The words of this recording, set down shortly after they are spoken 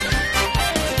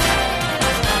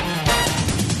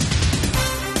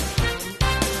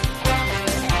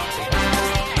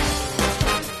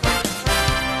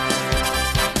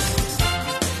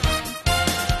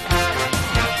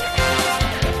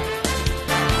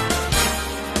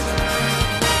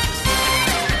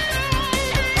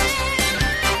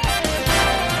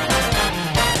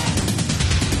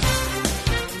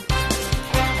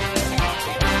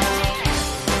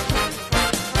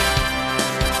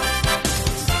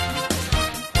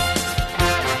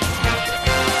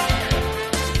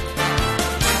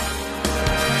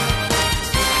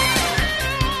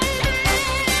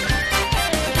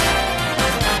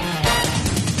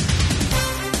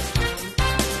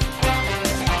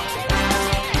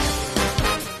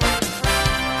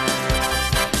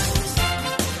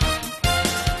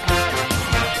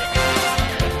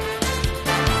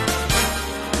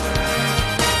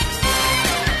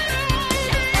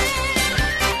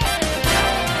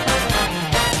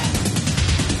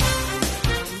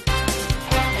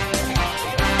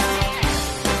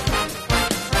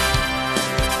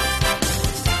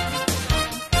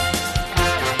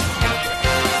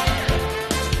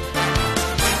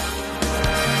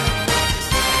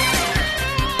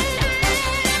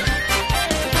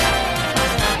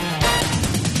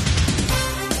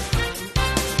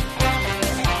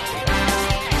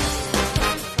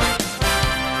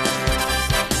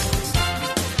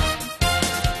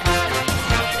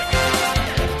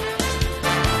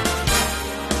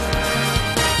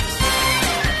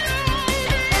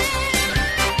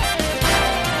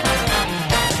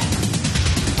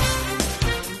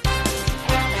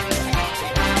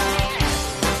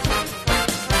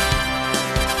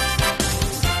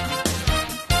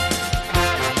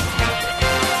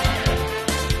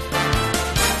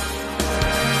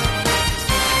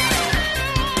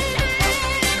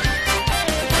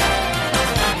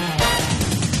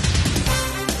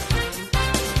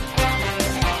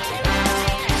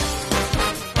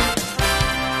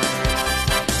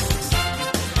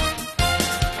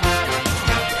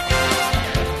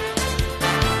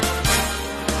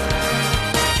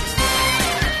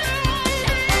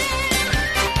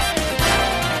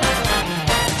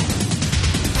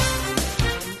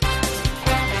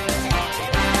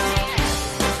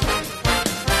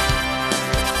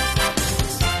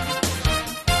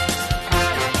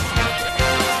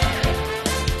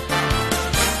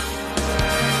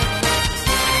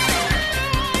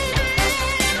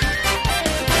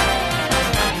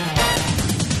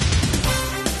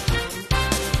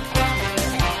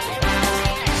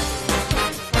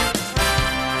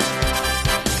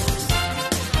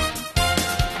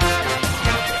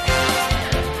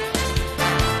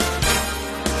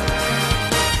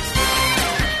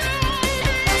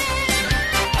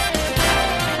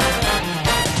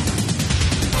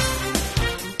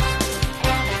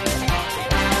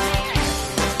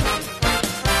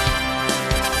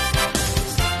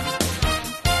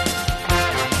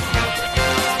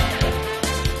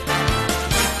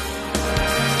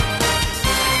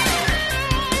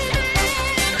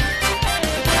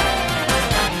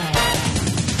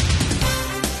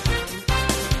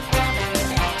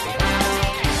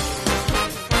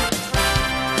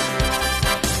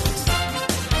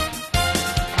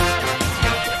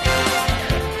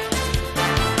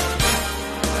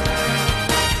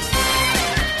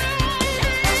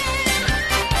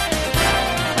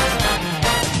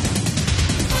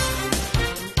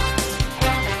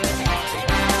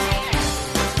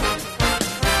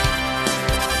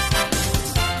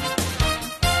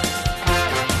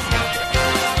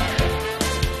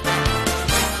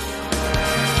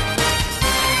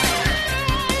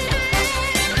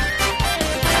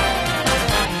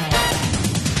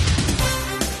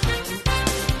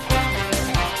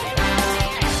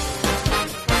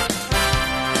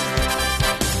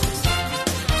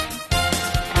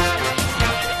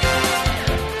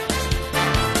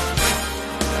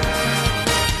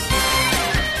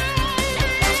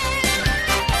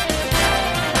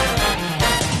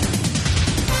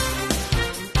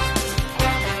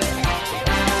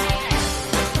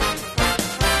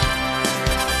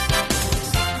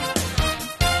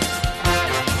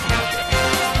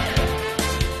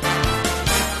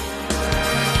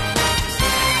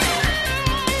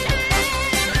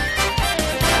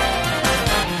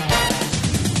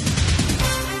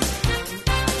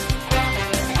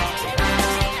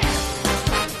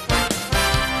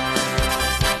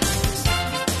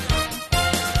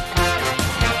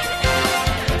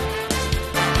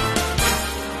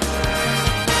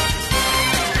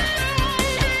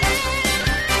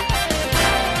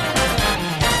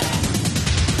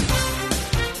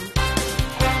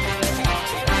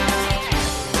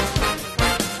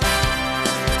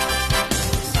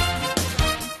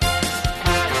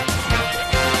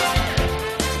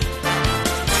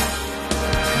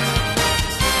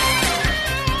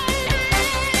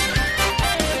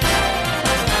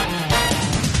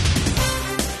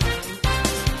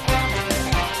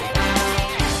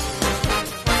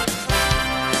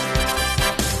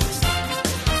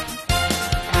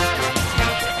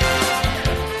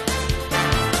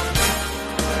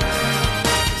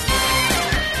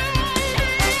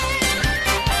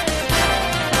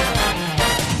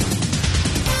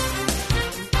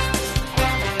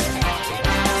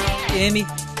FM,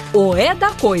 o É da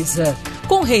Coisa,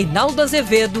 com Reinaldo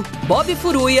Azevedo, Bob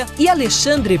Furuia e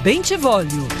Alexandre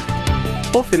Bentivolio.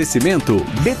 Oferecimento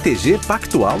BTG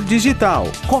Pactual Digital.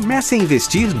 Comece a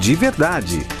investir de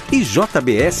verdade. E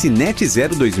JBS Net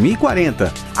Zero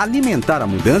 2040. Alimentar a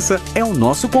mudança é o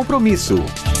nosso compromisso.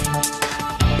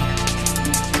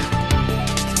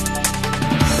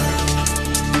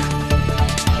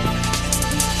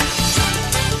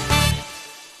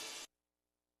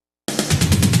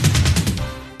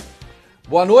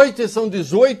 Boa noite, são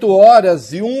 18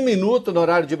 horas e 1 minuto no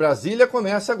horário de Brasília.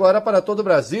 Começa agora para todo o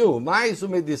Brasil mais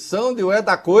uma edição de O É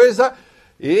da Coisa.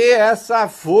 E essa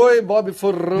foi Bob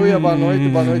Furuia. Boa noite,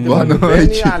 boa noite. Boa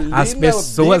noite. As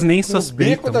pessoas nem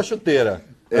suspeitam. Bico da chuteira.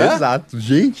 Exato,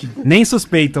 gente. Nem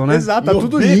suspeitam, né? Exato, tá No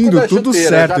tudo bico lindo, da tudo chuteira.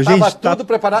 certo, Já gente. tava tudo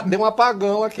preparado. Deu um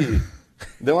apagão aqui.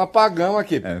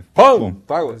 Bom, Pum!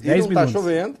 Apagou. E 10 não tá minutos.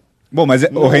 chovendo. Bom, mas,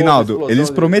 Não houve Reinaldo, explosão eles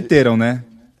de- prometeram, né?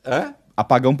 Hã?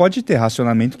 Apagão pode ter,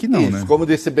 racionamento que não, Isso, né? como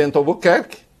disse Bento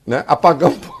Albuquerque, né?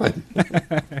 Apagão pode.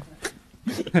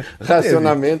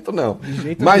 Racionamento não.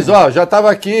 Mas ó, já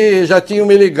estava aqui, já tinham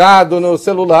me ligado no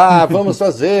celular, vamos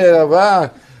fazer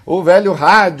o velho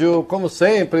rádio, como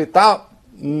sempre e tal.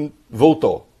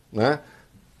 Voltou, né?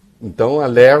 Então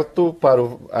alerto para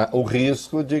o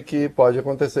risco de que pode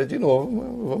acontecer de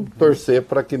novo. Vamos torcer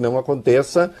para que não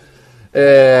aconteça.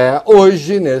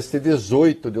 Hoje, neste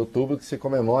 18 de outubro, que se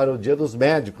comemora o Dia dos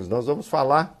Médicos, nós vamos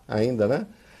falar ainda, né?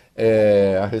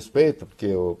 A respeito,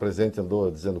 porque o presidente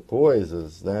andou dizendo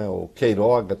coisas, né? O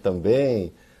Queiroga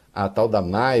também, a tal da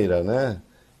Mayra, né?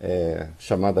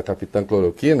 Chamada Capitã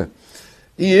Cloroquina.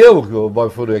 E eu, o Bob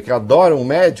Furuia, que adoro um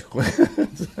médico,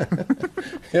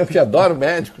 eu que adoro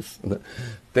médicos, né?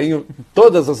 Tenho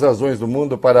todas as razões do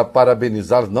mundo para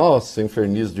parabenizar, nossa,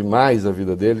 infernizo demais a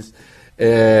vida deles.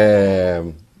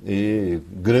 E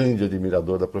grande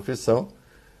admirador da profissão.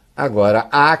 Agora,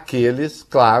 há aqueles,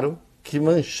 claro, que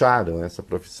mancharam essa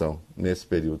profissão nesse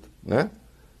período, né?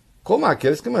 Como há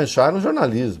aqueles que mancharam o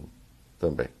jornalismo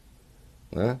também,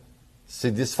 né?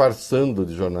 Se disfarçando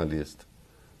de jornalista,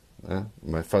 né?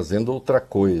 Mas fazendo outra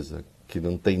coisa que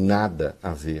não tem nada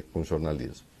a ver com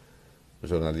jornalismo. O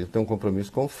jornalismo tem um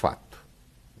compromisso com o fato,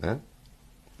 né?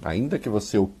 Ainda que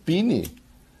você opine,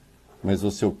 mas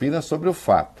você opina sobre o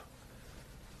fato.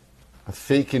 A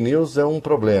fake news é um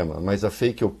problema, mas a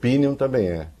fake opinion também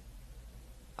é.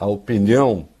 A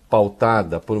opinião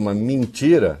pautada por uma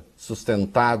mentira,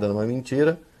 sustentada numa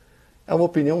mentira, é uma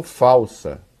opinião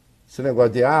falsa. Esse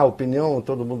negócio de, opinião,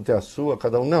 todo mundo tem a sua,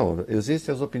 cada um. Não,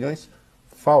 existem as opiniões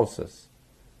falsas,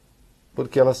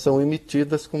 porque elas são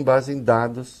emitidas com base em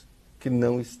dados que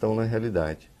não estão na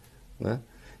realidade, né?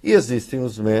 E existem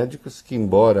os médicos que,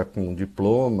 embora com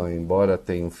diploma, embora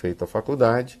tenham feito a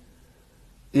faculdade,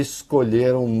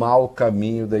 escolheram o mau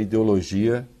caminho da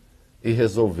ideologia e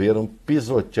resolveram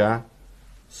pisotear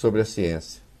sobre a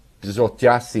ciência.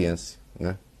 Pisotear a ciência,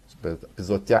 né?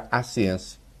 Pisotear a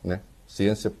ciência, né?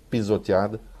 Ciência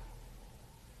pisoteada,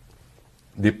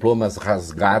 diplomas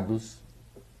rasgados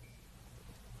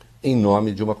em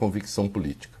nome de uma convicção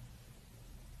política.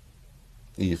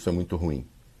 E isso é muito ruim,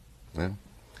 né?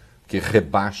 Que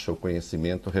rebaixa o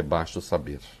conhecimento, rebaixa o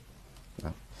saber.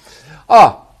 Né?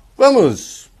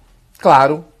 Vamos,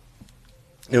 claro,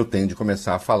 eu tenho de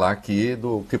começar a falar aqui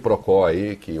do quiprocó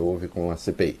aí que houve com a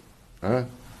CPI. Né?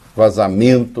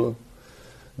 Vazamento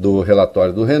do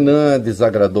relatório do Renan,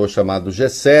 desagradou o chamado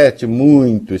G7,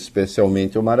 muito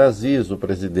especialmente o Maraziz, o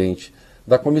presidente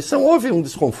da comissão. Houve um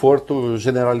desconforto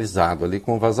generalizado ali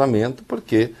com o vazamento,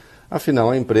 porque,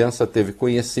 afinal, a imprensa teve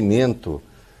conhecimento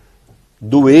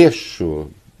do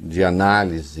eixo de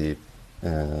análise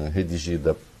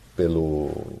redigida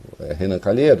pelo Renan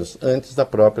Calheiros antes da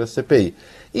própria CPI.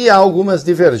 E há algumas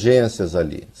divergências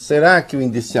ali. Será que o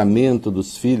indiciamento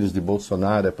dos filhos de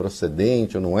Bolsonaro é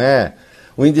procedente ou não é?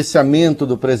 O indiciamento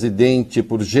do presidente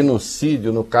por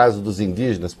genocídio no caso dos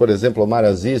indígenas, por exemplo, o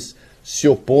Maraziz se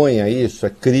opõe a isso, é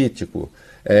crítico,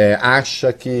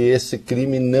 acha que esse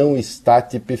crime não está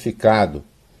tipificado.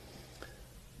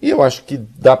 E eu acho que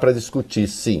dá para discutir,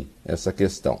 sim, essa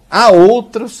questão. Há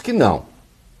outros que não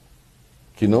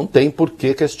tem por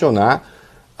que questionar.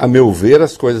 A meu ver,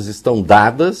 as coisas estão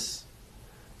dadas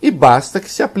e basta que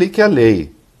se aplique a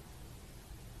lei,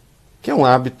 que é um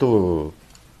hábito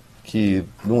que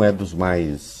não é dos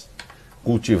mais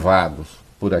cultivados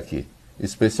por aqui,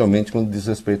 especialmente quando diz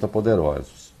respeito a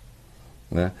poderosos,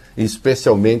 né? E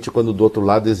especialmente quando do outro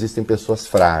lado existem pessoas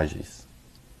frágeis.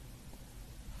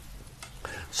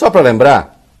 Só para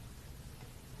lembrar,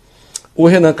 o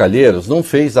Renan Calheiros não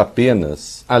fez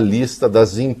apenas a lista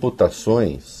das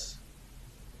imputações,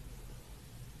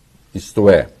 isto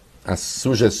é, as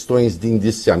sugestões de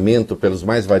indiciamento pelos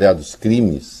mais variados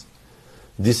crimes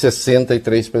de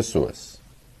 63 pessoas.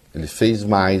 Ele fez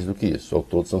mais do que isso, ao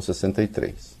todo são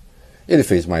 63. Ele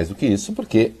fez mais do que isso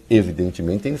porque,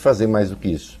 evidentemente, tem que fazer mais do que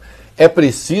isso. É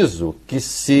preciso que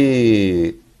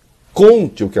se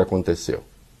conte o que aconteceu.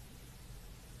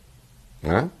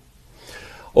 Né?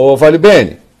 Ô, Vale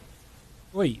Bene.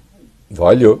 Oi.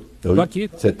 Valeu. Tô aqui.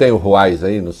 Você tem o Ruais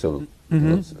aí no seu,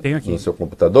 tenho aqui. no seu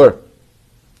computador?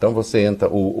 Então você entra,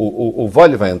 o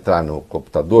Vale vai entrar no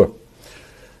computador,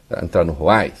 entrar no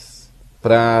Ruais,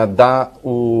 para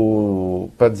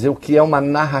dizer o que é uma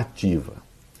narrativa.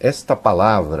 Esta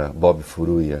palavra, Bob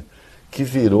Furuia, que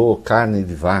virou carne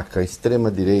de vaca, a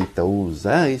extrema-direita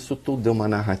usa, isso tudo é uma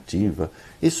narrativa,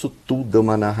 isso tudo é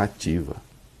uma narrativa.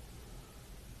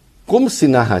 Como se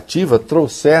narrativa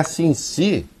trouxesse em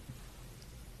si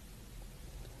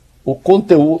o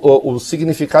conteúdo, o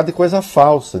significado de coisa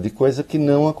falsa, de coisa que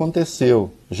não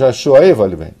aconteceu. Já achou aí,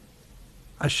 Vale Bem?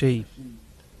 Achei.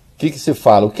 O que se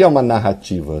fala? O que é uma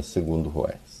narrativa, segundo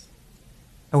Ruais?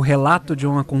 É o relato de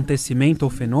um acontecimento ou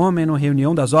fenômeno,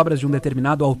 reunião das obras de um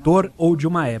determinado autor ou de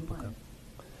uma época.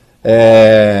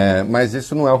 Mas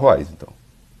isso não é o Ruais, então.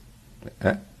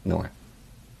 Não é.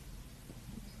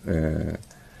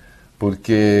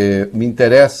 Porque me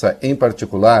interessa, em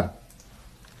particular,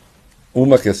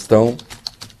 uma questão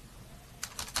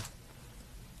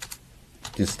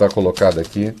que está colocada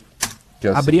aqui. Que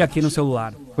é Abri aqui no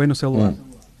celular. Foi no celular.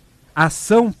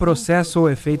 Ação, processo ou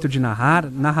efeito de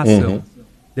narrar, narração.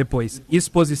 Depois,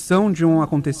 exposição de um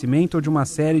acontecimento ou de uma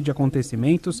série de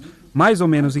acontecimentos mais ou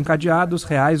menos encadeados,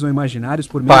 reais ou imaginários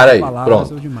por meio de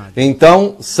palavras ou de imagens.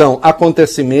 Então, são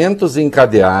acontecimentos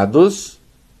encadeados,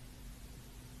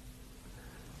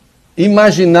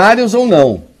 imaginários ou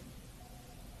não.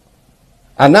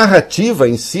 A narrativa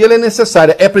em si ela é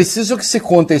necessária. É preciso que se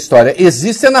conte a história.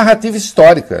 Existe a narrativa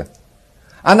histórica.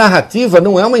 A narrativa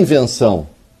não é uma invenção,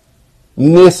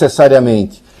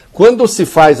 necessariamente. Quando se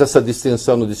faz essa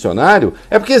distinção no dicionário,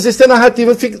 é porque existe a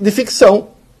narrativa de ficção.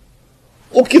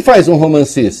 O que faz um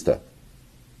romancista?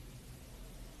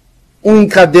 Um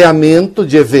encadeamento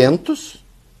de eventos,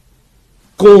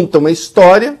 conta uma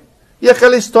história, e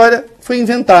aquela história foi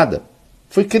inventada,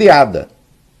 foi criada.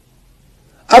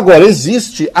 Agora,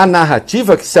 existe a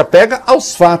narrativa que se apega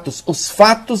aos fatos, os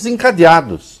fatos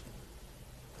encadeados.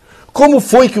 Como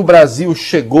foi que o Brasil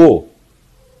chegou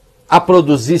a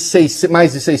produzir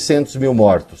mais de 600 mil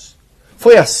mortos?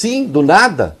 Foi assim, do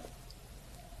nada?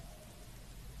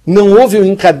 Não houve um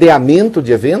encadeamento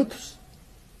de eventos?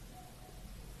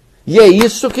 E é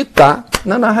isso que está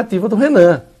na narrativa do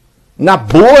Renan. Na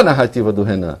boa narrativa do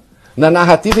Renan. Na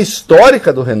narrativa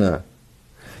histórica do Renan.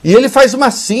 E ele faz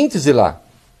uma síntese lá.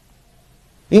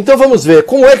 Então vamos ver,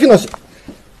 como é que nós...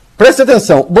 Presta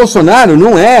atenção, Bolsonaro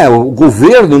não é, o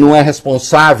governo não é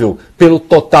responsável pelo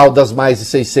total das mais de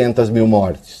 600 mil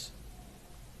mortes.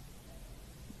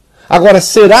 Agora,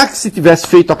 será que se tivesse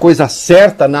feito a coisa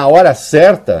certa, na hora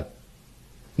certa,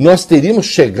 nós teríamos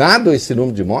chegado a esse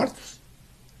número de mortos?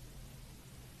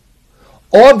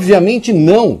 Obviamente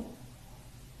não.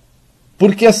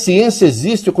 Porque a ciência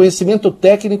existe, o conhecimento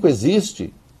técnico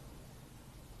existe.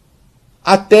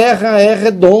 A Terra é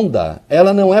redonda,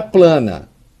 ela não é plana.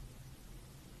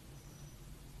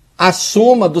 A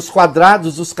soma dos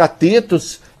quadrados dos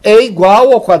catetos é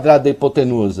igual ao quadrado da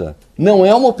hipotenusa. Não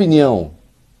é uma opinião.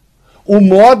 O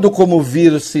modo como o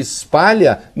vírus se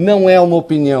espalha não é uma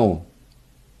opinião.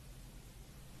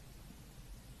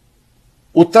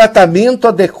 O tratamento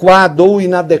adequado ou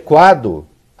inadequado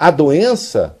à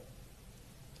doença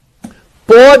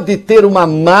pode ter uma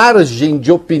margem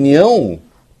de opinião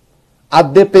a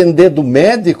depender do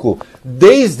médico,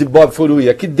 desde Bob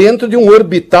Furuia, aqui dentro de um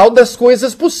orbital das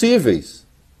coisas possíveis.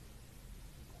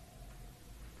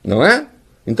 Não é?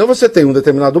 Então você tem um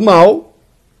determinado mal,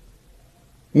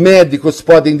 médicos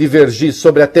podem divergir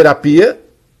sobre a terapia,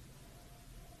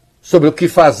 sobre o que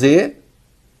fazer,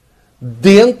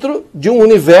 dentro de um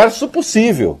universo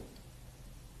possível.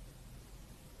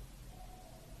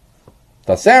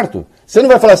 Tá certo? Você não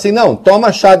vai falar assim, não,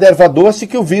 toma chá de erva doce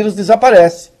que o vírus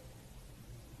desaparece.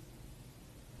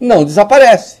 Não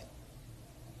desaparece.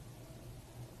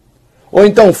 Ou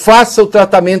então faça o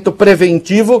tratamento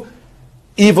preventivo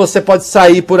e você pode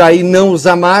sair por aí e não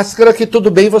usar máscara, que tudo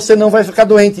bem, você não vai ficar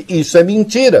doente. Isso é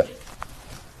mentira.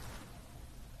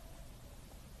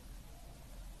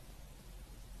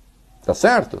 Tá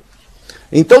certo?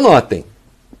 Então notem,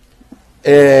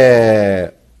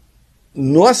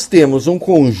 nós temos um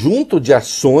conjunto de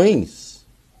ações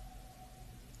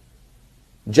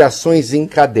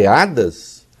encadeadas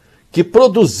que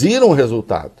produziram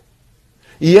resultado.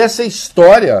 E essa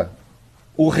história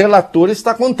o relator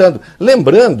está contando.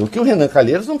 Lembrando que o Renan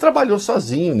Calheiros não trabalhou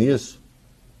sozinho nisso.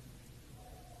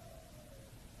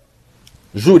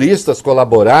 Juristas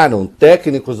colaboraram,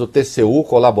 técnicos do TCU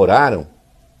colaboraram,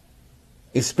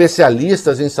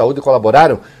 especialistas em saúde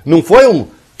colaboraram. Não foi um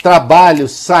trabalho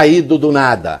saído do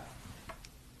nada.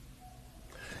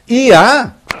 E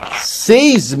há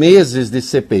 6 meses de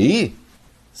CPI,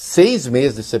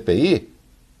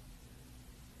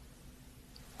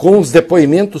 com os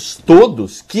depoimentos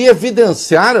todos que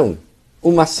evidenciaram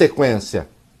uma sequência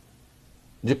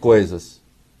de coisas.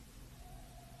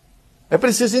 É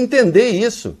preciso entender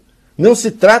isso. Não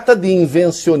se trata de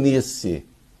invencionice.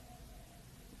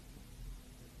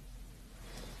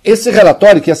 Esse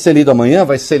relatório que ia ser lido amanhã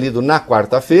vai ser lido na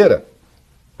quarta-feira.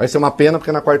 Vai ser uma pena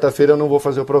porque na quarta-feira eu não vou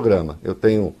fazer o programa. Eu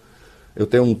tenho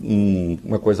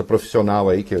uma coisa profissional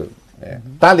aí que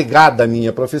está ligada à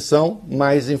minha profissão,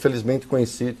 mas infelizmente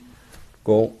coincide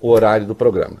com o horário do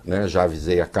programa, né? Já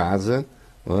avisei a casa,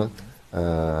 né?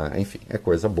 Enfim, é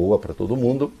coisa boa para todo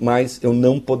mundo, mas eu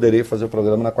não poderei fazer o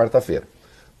programa na quarta-feira,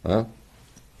 né?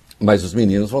 Mas os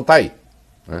meninos vão estar aí,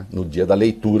 né? No dia da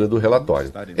leitura do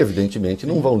relatório. Evidentemente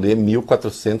não vão ler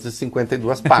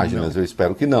 1.452 páginas, eu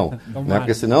espero que não, né?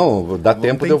 Porque senão dá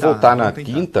tempo de eu voltar na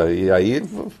quinta e aí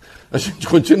a gente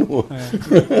continua.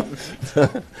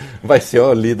 Vai ser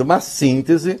lido uma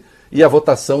síntese e a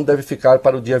votação deve ficar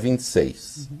para o dia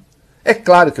 26. É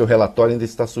claro que o relatório ainda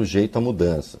está sujeito a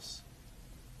mudanças.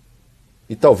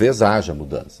 E talvez haja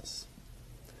mudanças.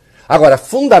 Agora,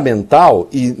 fundamental,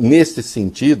 e nesse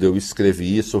sentido eu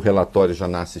escrevi isso, o relatório já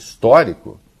nasce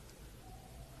histórico,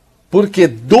 porque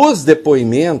dos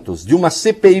depoimentos de uma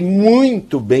CPI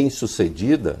muito bem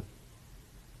sucedida,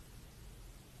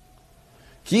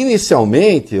 que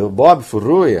inicialmente o Bob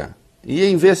Furuia ia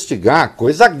investigar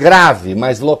coisa grave,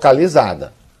 mas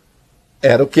localizada.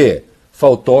 Era o quê?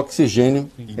 Faltou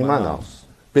oxigênio em Manaus.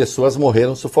 Pessoas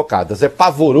morreram sufocadas. É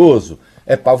pavoroso,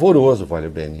 Vale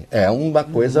Bene. É uma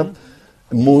coisa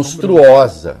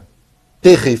monstruosa,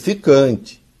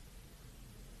 terrificante.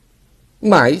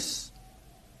 Mas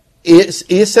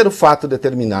esse era o fato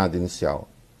determinado inicial.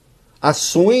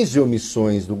 Ações e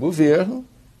omissões do governo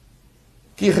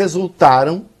que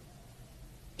resultaram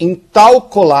em tal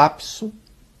colapso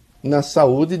na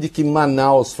saúde de que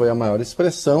Manaus foi a maior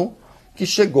expressão, que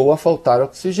chegou a faltar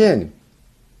oxigênio.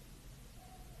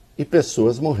 E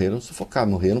pessoas morreram sufocadas,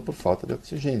 morreram por falta de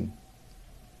oxigênio.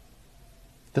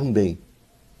 Também.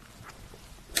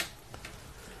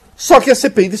 Só que a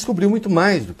CPI descobriu muito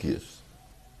mais do que isso.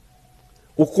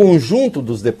 O conjunto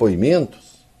dos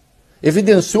depoimentos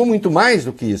evidenciou muito mais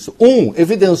do que isso.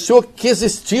 Evidenciou que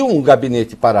existia um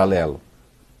gabinete paralelo.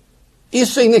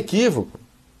 Isso é inequívoco.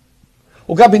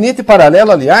 O gabinete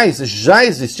paralelo, aliás, já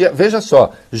existia, veja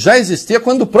só, já existia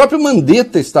quando o próprio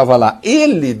Mandetta estava lá.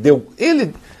 Ele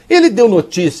deu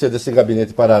notícia desse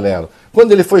gabinete paralelo.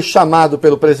 Quando ele foi chamado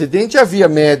pelo presidente, havia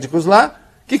médicos lá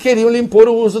que queriam lhe impor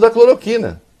o uso da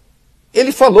cloroquina.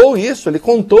 Ele falou isso, ele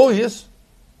contou isso.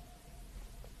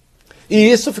 E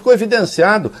isso ficou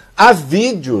evidenciado. Há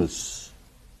vídeos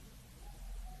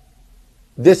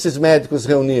desses médicos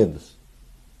reunidos.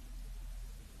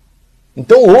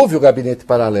 Então houve o gabinete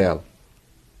paralelo.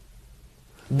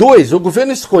 2, o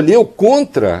governo escolheu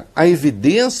contra a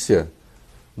evidência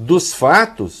dos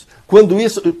fatos, quando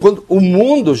o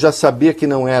mundo já sabia que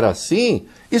não era assim,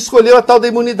 escolheu a tal da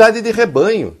imunidade de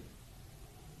rebanho.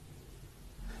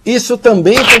 Isso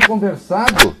também foi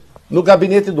conversado no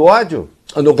gabinete do ódio,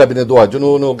 no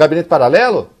gabinete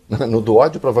paralelo, no do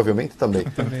ódio provavelmente também.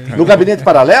 No gabinete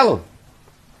paralelo,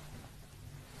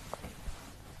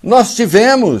 nós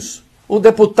tivemos o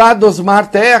deputado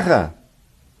Osmar Terra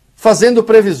fazendo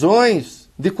previsões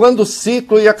de quando o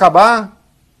ciclo ia acabar.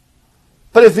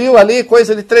 Previu ali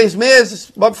coisa de 3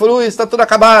 meses, Bob Furuia, está tudo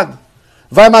acabado.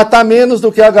 Vai matar menos do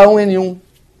que H1N1.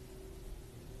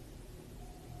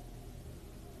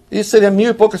 Isso seria 1.000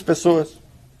 e poucas pessoas.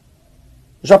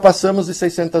 Já passamos de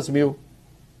 600 mil.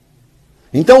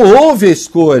 Então houve a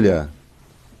escolha.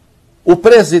 O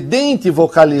presidente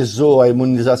vocalizou a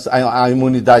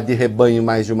imunidade de rebanho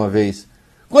mais de uma vez.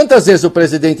 Quantas vezes o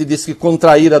presidente disse que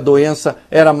contrair a doença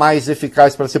era mais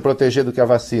eficaz para se proteger do que a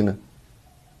vacina?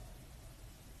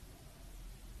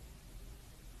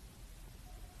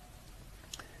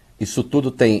 Isso tudo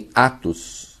tem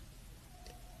atos,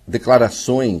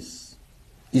 declarações,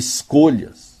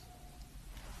 escolhas.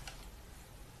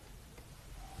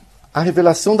 A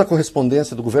revelação da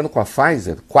correspondência do governo com a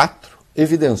Pfizer, 4,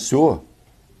 evidenciou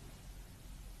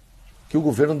que o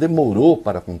governo demorou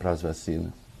para comprar as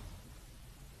vacinas.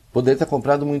 Poderia ter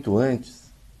comprado muito antes.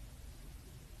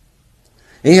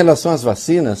 Em relação às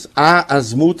vacinas, há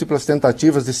as múltiplas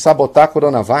tentativas de sabotar a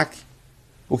Coronavac,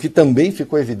 o que também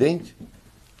ficou evidente.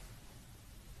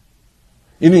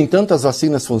 E, no entanto, as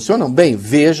vacinas funcionam? Bem,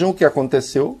 vejam o que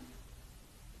aconteceu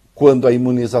quando a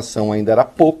imunização ainda era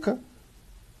pouca.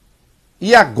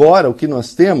 E agora o que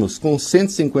nós temos, com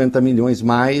 150 milhões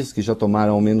mais, que já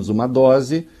tomaram ao menos uma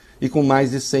dose, e com mais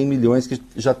de 100 milhões que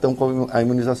já estão com a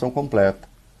imunização completa.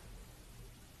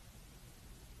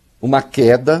 Uma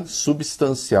queda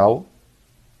substancial,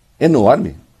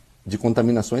 enorme, de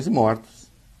contaminações e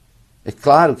mortos. É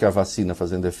claro que a vacina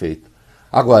fazendo efeito.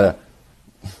 Agora,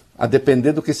 a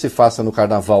depender do que se faça no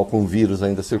carnaval com o vírus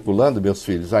ainda circulando, meus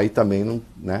filhos, aí também não,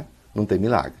 né, não tem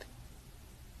milagre.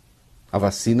 A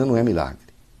vacina não é milagre.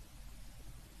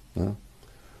 Né?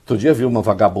 Outro dia eu vi uma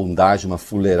vagabundagem, uma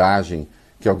fuleiragem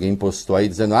que alguém postou aí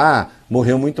dizendo: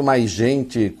 morreu muito mais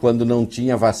gente quando não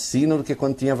tinha vacina do que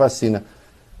quando tinha vacina.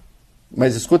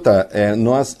 Mas escuta,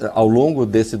 nós ao longo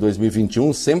desse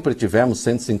 2021 sempre tivemos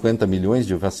 150 milhões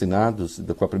de vacinados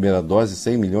com a primeira dose,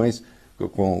 100 milhões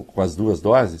com as duas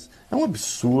doses. É um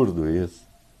absurdo isso.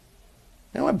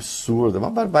 É um absurdo, é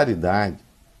uma barbaridade.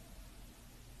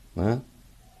 Né?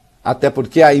 Até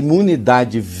porque a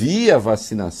imunidade via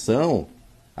vacinação,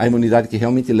 a imunidade que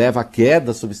realmente leva à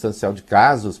queda substancial de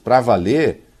casos, para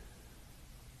valer,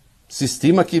 se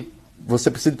estima que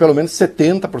você precisa de pelo menos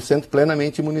 70%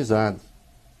 plenamente imunizados.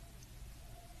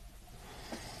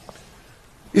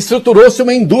 Estruturou-se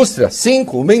uma indústria,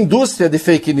 uma indústria de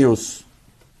fake news.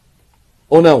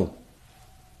 Ou não?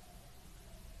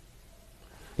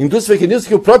 Indústria de fake news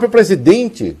que o próprio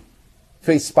presidente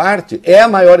fez parte, é a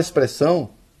maior expressão.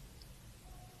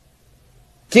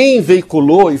 Quem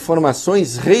veiculou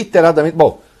informações reiteradamente...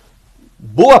 Bom,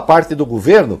 boa parte do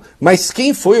governo, mas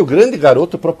quem foi o grande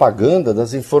garoto propaganda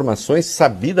das informações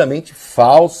sabidamente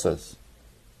falsas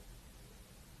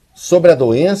sobre a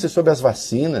doença e sobre as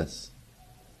vacinas?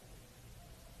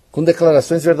 Com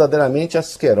declarações verdadeiramente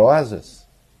asquerosas.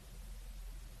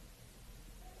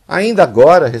 Ainda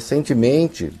agora,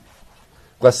 recentemente,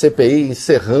 com a CPI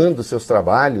encerrando seus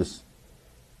trabalhos,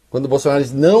 quando o Bolsonaro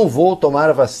diz: não vou tomar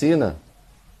a vacina,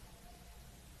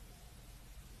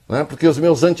 né, porque os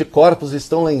meus anticorpos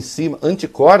estão lá em cima.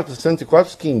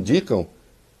 Anticorpos que indicam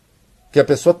que a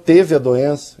pessoa teve a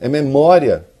doença, é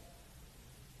memória,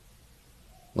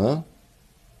 né,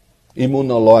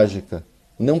 imunológica,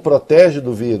 não protege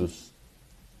do vírus.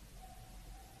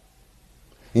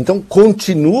 Então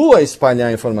continua a espalhar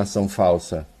a informação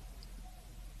falsa.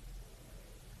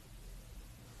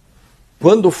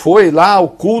 Quando foi lá o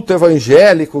culto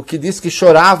evangélico que disse que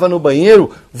chorava no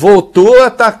banheiro, voltou a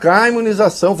atacar a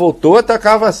imunização, voltou a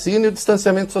atacar a vacina e o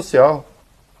distanciamento social.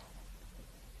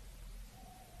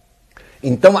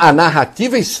 Então a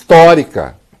narrativa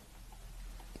histórica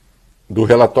do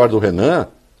relatório do Renan,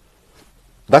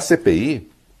 da CPI,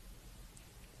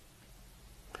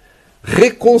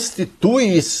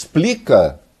 reconstitui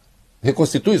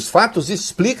os fatos e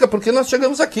explica por que nós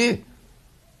chegamos aqui.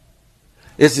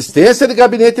 Existência de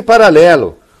gabinete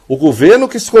paralelo, o governo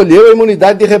que escolheu a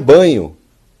imunidade de rebanho,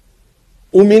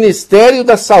 o Ministério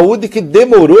da Saúde que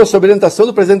demorou, sob orientação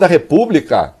do presidente da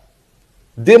República,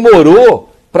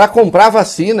 demorou para comprar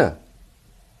vacina.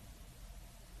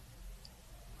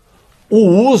 O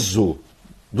uso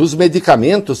dos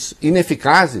medicamentos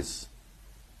ineficazes.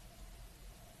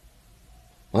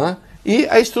 E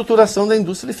a estruturação da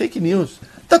indústria de fake news.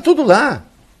 Está tudo lá.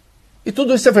 E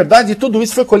tudo isso é verdade, e tudo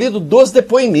isso foi colhido dos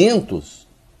depoimentos.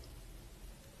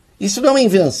 Isso não é uma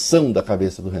invenção da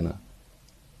cabeça do Renan.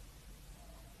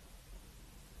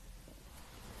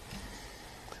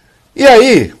 E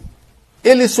aí,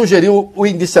 ele sugeriu o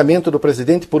indiciamento do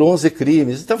presidente por 11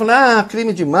 crimes. Então, falando,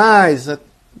 crime demais.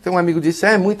 Tem um amigo que disse,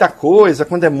 é muita coisa,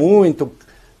 quando é muito,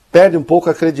 perde um pouco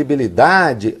a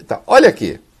credibilidade. Tá. Olha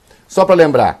aqui, só para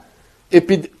lembrar,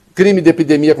 crime de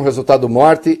epidemia com resultado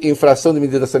morte, infração de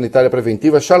medida sanitária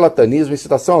preventiva, charlatanismo,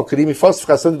 incitação ao crime,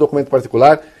 falsificação de documento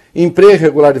particular, emprego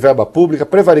irregular de verba pública,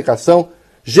 prevaricação,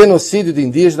 genocídio de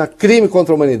indígena, crime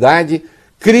contra a humanidade,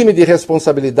 crime de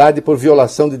responsabilidade por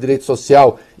violação de direito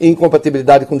social e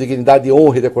incompatibilidade com dignidade,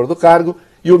 honra e decoro do cargo,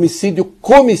 e homicídio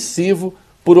comissivo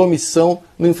por omissão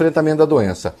no enfrentamento da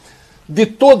doença. De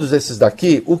todos esses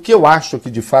daqui, o que eu acho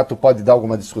que de fato pode dar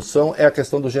alguma discussão é a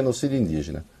questão do genocídio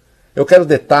indígena. Eu quero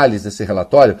detalhes desse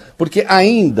relatório, porque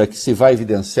ainda que se vai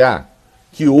evidenciar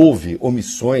que houve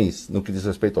omissões no que diz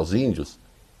respeito aos índios,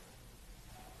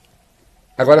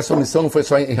 agora essa omissão não foi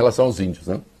só em relação aos índios,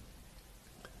 né?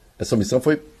 Essa omissão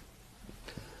foi...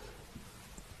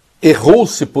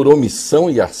 Errou-se por omissão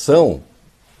e ação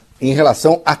em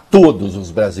relação a todos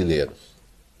os brasileiros.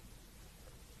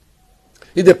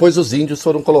 E depois os índios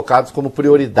foram colocados como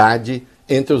prioridade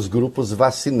entre os grupos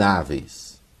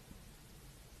vacináveis.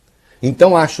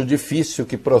 Então acho difícil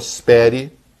que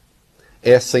prospere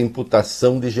essa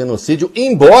imputação de genocídio,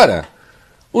 embora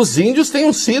os índios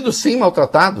tenham sido, sim,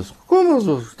 maltratados,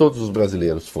 como todos os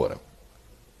brasileiros foram.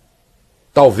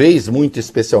 Talvez, muito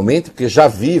especialmente, porque já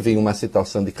vivem uma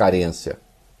situação de carência.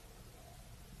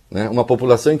 Né? Uma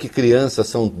população em que crianças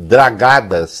são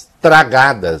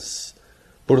tragadas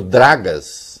por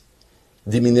dragas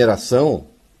de mineração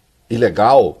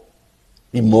ilegal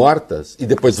e mortas e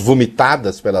depois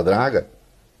vomitadas pela draga.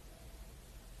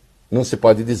 Não se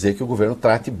pode dizer que o governo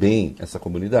trate bem essa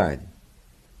comunidade.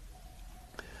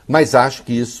 Mas acho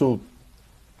que isso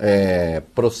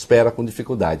prospera com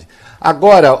dificuldade.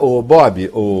 Agora, o Bob,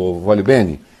 o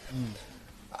Volibene,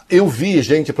 eu vi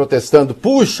gente protestando,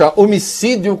 puxa,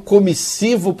 homicídio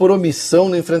comissivo por omissão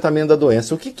no enfrentamento da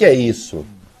doença. O que é isso?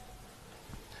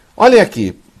 Olhem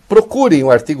aqui, procurem o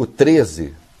artigo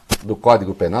 13 do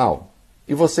Código Penal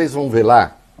e vocês vão ver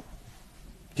lá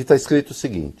que está escrito o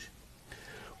seguinte: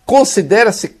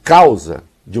 considera-se causa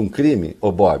de um crime,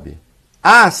 ô Bob,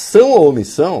 a ação ou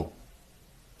omissão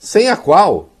sem a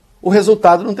qual o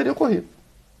resultado não teria ocorrido.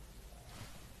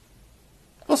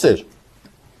 Ou seja,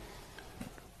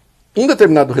 um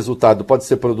determinado resultado pode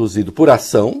ser produzido por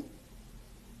ação,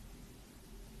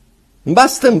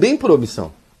 mas também por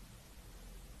omissão.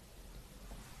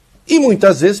 E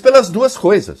muitas vezes pelas duas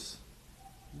coisas.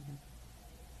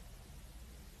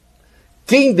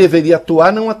 Quem deveria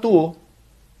atuar não atuou.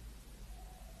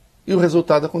 E o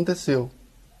resultado aconteceu.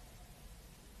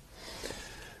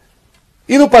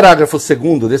 E no parágrafo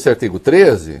 2º desse artigo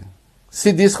 13,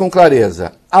 se diz com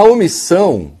clareza: a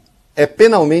omissão é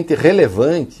penalmente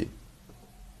relevante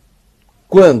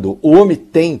quando o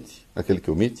omitente, aquele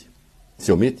que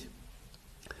se omite,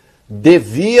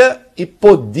 devia e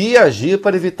podia agir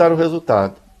para evitar o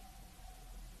resultado.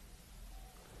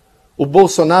 O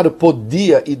Bolsonaro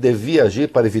podia e devia agir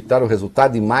para evitar o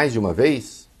resultado e mais de uma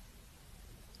vez?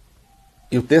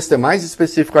 E o texto é mais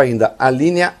específico ainda, a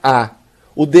linha A.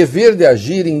 O dever de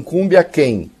agir incumbe a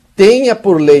quem tenha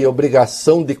por lei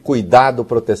obrigação de cuidado,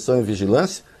 proteção e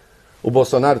vigilância. O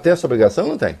Bolsonaro tem essa obrigação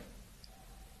ou não tem?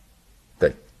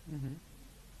 Tem.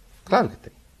 Claro que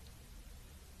tem.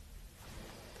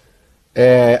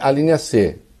 A linha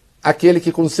C. Aquele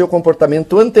que com seu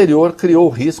comportamento anterior criou o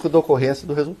risco da ocorrência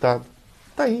do resultado.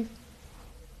 Está aí.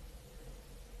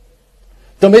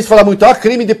 Também se fala muito,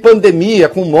 crime de pandemia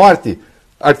com morte.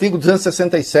 Artigo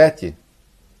 267.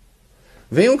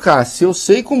 Venham cá, se eu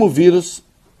sei como o vírus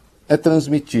é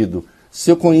transmitido, se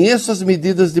eu conheço as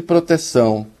medidas de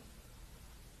proteção,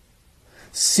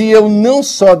 se eu não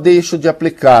só deixo de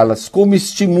aplicá-las, como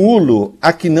estimulo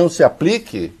a que não se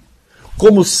aplique,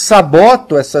 como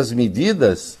saboto essas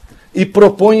medidas e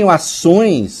proponho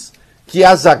ações que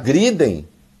as agridem,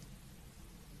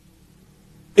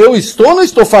 eu estou ou não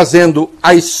estou fazendo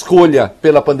a escolha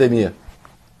pela pandemia?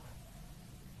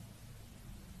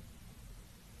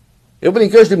 Eu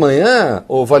brinquei hoje de manhã,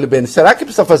 ô Vale Bene, será que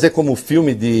precisa fazer como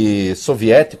filme de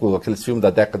soviético, aqueles filmes da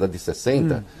década de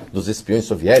 60, dos espiões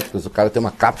soviéticos, o cara tem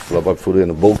uma cápsula, Bob Furuia,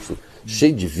 no bolso,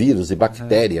 cheio de vírus e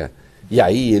bactéria, e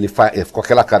aí ele com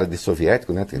aquela cara de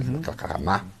soviético, né, tem aquela cara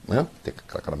má, né, tem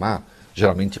aquela cara má,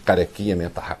 geralmente carequinha, meio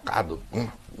atarracado,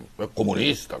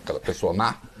 comunista, aquela pessoa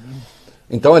má.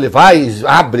 Então ele vai,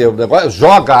 abre o negócio,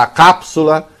 joga a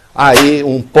cápsula, aí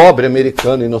um pobre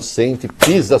americano inocente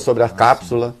pisa sobre a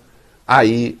cápsula.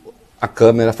 Aí a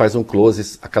câmera faz um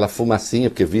close, aquela fumacinha,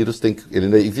 porque vírus ele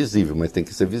não é invisível, mas tem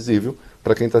que ser visível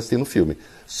para quem está assistindo o filme.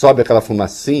 Sobe aquela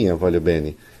fumacinha, Vale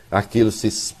Bene, aquilo se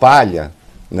espalha,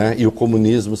 né, e o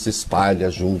comunismo se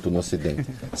espalha junto no Ocidente.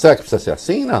 Será que precisa ser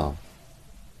assim? Não.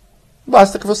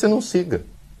 Basta que você não siga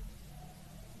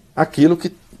aquilo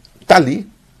que está ali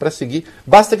para seguir.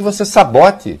 Basta que você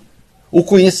sabote o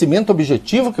conhecimento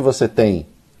objetivo que você tem,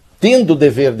 tendo o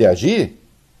dever de agir,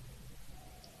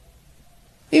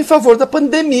 em favor da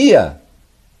pandemia,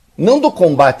 não do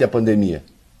combate à pandemia.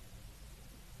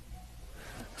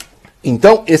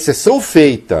 Então, exceção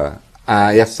feita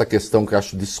a essa questão que eu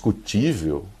acho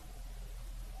discutível,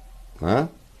 né,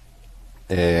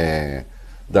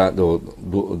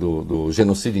 do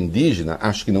genocídio indígena,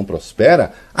 acho que não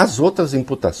prospera, as outras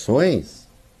imputações,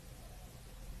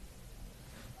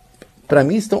 para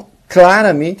mim, estão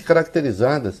claramente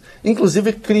caracterizadas,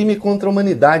 inclusive crime contra a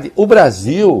humanidade. O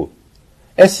Brasil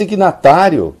é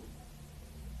signatário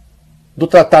do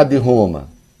Tratado de Roma,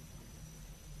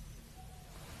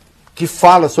 que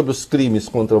fala sobre os crimes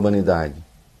contra a humanidade,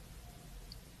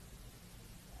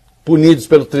 punidos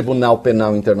pelo Tribunal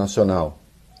Penal Internacional.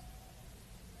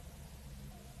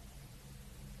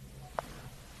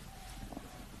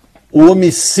 o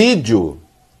homicídio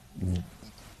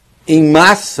em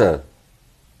massa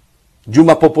de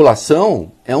uma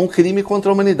população é um crime contra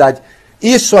a humanidade.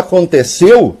 Isso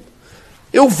aconteceu,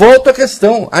 eu volto à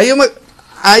questão.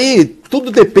 Aí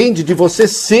tudo depende de você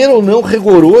ser ou não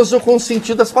rigoroso com o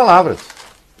sentido das palavras.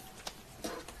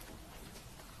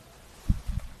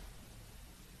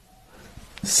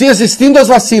 Se existindo as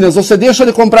vacinas, você deixa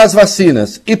de comprar as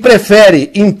vacinas e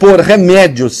prefere impor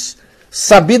remédios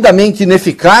sabidamente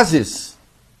ineficazes,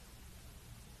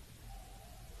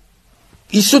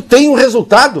 isso tem um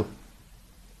resultado.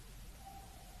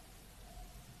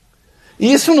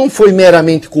 E isso não foi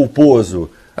meramente culposo,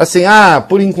 assim,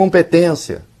 por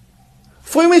incompetência.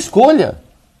 Foi uma escolha.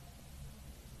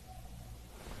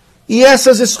 E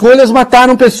essas escolhas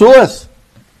mataram pessoas.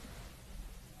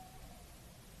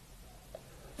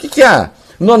 O que há?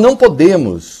 Nós não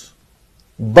podemos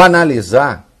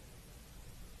banalizar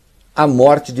a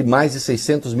morte de mais de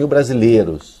 600 mil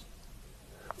brasileiros.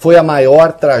 Foi a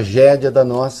maior tragédia da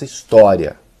nossa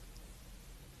história.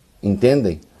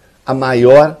 Entendem? A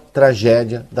maior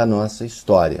tragédia da nossa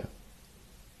história.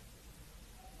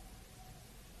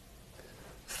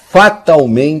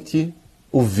 Fatalmente,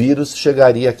 o vírus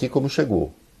chegaria aqui como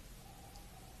chegou.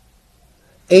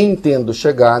 Em tendo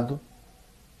chegado,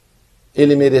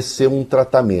 ele mereceu um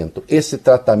tratamento. Esse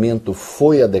tratamento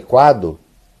foi adequado?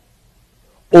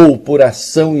 Ou, por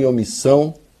ação e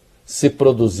omissão, se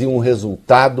produziu um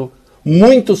resultado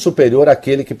muito superior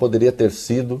àquele que poderia ter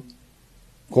sido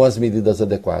com as medidas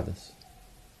adequadas?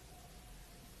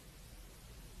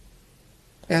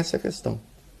 Essa é a questão.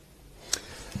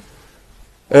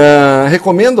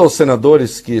 Recomendo aos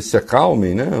senadores que se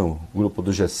acalmem, né? O grupo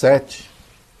do G7.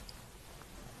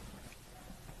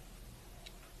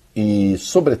 E,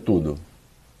 sobretudo,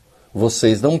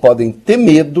 vocês não podem ter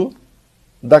medo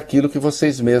daquilo que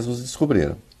vocês mesmos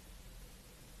descobriram.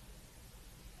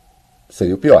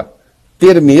 Seria o pior.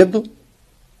 Ter medo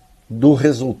do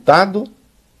resultado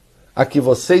a que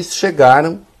vocês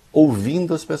chegaram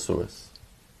ouvindo as pessoas.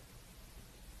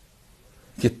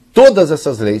 Que todas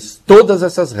essas leis, todas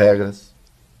essas regras,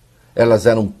 elas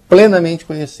eram plenamente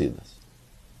conhecidas.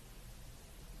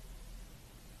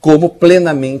 Como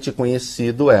plenamente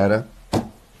conhecido era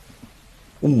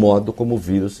o modo como o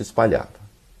vírus se espalhava.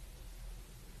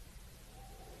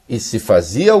 E se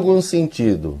fazia algum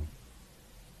sentido,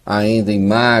 ainda em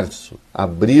março,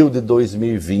 abril de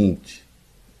 2020,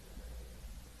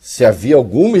 se havia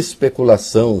alguma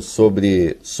especulação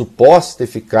sobre suposta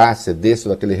eficácia desse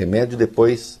ou daquele remédio,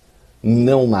 depois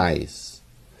não mais.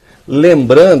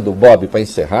 Lembrando, Bob, para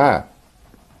encerrar,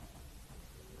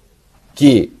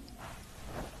 que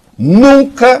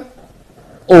nunca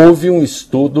houve um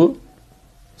estudo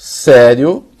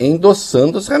sério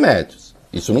endossando os remédios.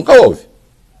 Isso nunca houve.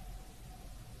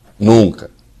 Nunca.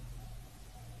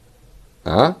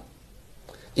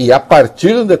 E a partir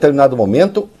de um determinado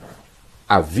momento,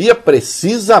 havia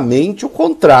precisamente o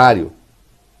contrário.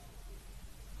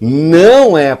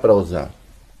 Não é para usar.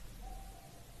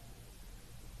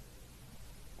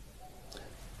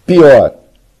 Pior,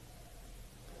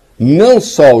 não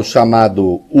só o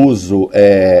chamado uso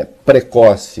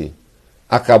precoce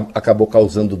acabou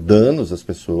causando danos às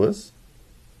pessoas,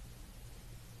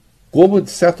 como, de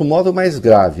certo modo, mais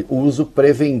grave, o uso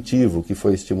preventivo que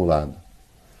foi estimulado.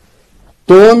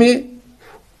 Tome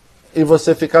e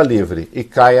você fica livre e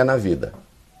caia na vida.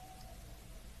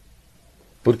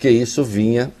 Porque isso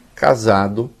vinha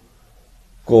casado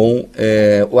com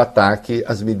o ataque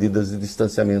às medidas de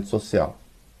distanciamento social,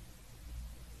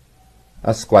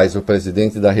 as quais o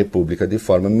presidente da República, de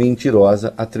forma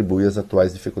mentirosa, atribui às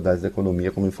atuais dificuldades da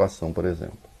economia, como inflação, por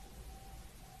exemplo.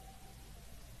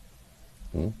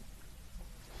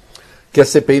 Que a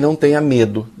CPI não tenha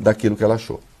medo daquilo que ela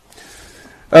achou.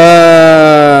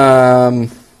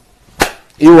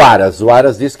 E o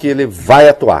Aras disse que ele vai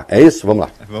atuar. É isso? Vamos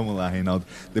lá. Vamos lá, Reinaldo.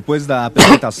 Depois da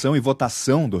apresentação e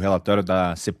votação do relatório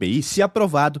da CPI, se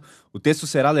aprovado, o texto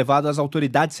será levado às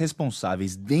autoridades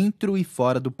responsáveis dentro e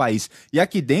fora do país. E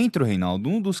aqui dentro, Reinaldo,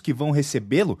 um dos que vão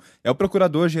recebê-lo é o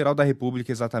Procurador-Geral da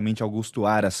República, exatamente Augusto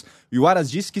Aras. E o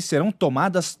Aras disse que serão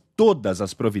tomadas todas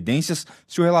as providências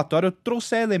se o relatório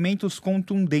trouxer elementos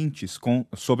contundentes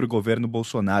sobre o governo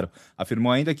Bolsonaro.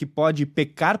 Afirmou ainda que pode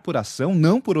pecar por ação,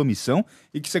 não por omissão,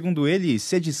 e que, segundo ele,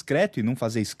 ser discreto e não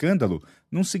fazer escândalo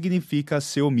não significa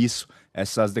ser omisso.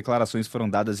 Essas declarações foram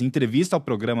dadas em entrevista ao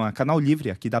programa Canal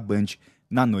Livre, aqui da Band,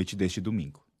 na noite deste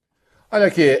domingo. Olha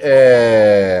aqui,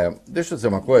 deixa eu dizer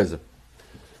uma coisa.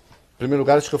 Em primeiro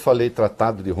lugar, acho que eu falei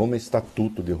Tratado de Roma e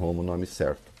Estatuto de Roma, o nome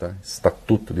certo, tá?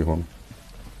 Estatuto de Roma.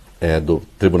 Do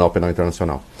Tribunal Penal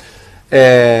Internacional.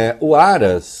 O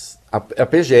Aras, A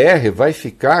PGR vai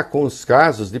ficar com os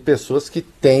casos de pessoas que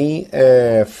têm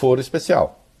foro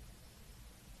especial.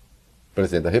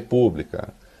 Presidente da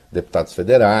República, deputados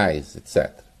federais,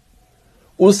 etc.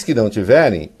 Os que não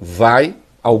tiverem,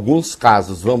 alguns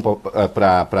casos vão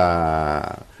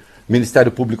para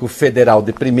Ministério Público Federal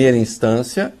de primeira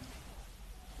instância,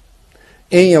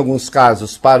 em alguns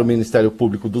casos para o Ministério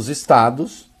Público dos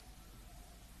Estados.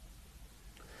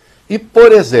 E,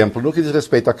 por exemplo, no que diz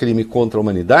respeito a crime contra a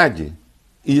humanidade,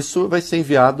 isso vai ser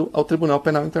enviado ao Tribunal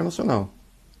Penal Internacional.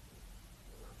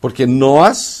 Porque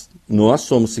nós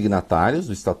somos signatários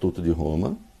do Estatuto de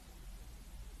Roma,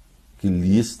 que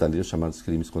lista ali os chamados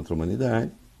crimes contra a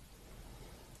humanidade,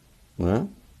 né?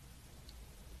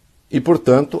 E,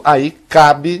 portanto, aí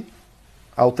cabe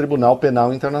ao Tribunal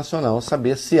Penal Internacional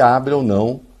saber se abre ou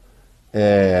não,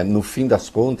 no fim das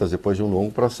contas, depois de um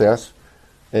longo processo,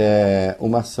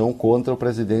 uma ação contra o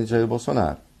presidente Jair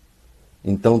Bolsonaro.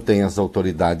 Então tem as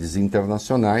autoridades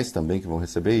internacionais também que vão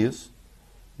receber isso,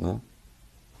 né?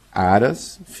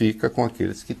 Aras fica com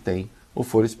aqueles que têm o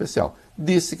foro especial.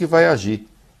 Disse que vai agir.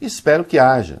 Espero que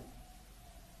haja.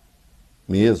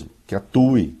 Mesmo, que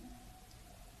atue.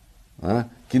 Né?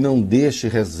 Que não deixe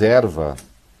reserva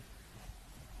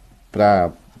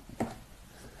para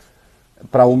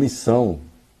omissão.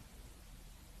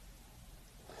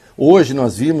 Hoje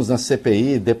nós vimos na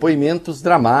CPI depoimentos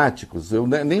dramáticos, eu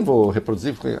nem vou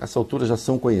reproduzir, porque a essa altura já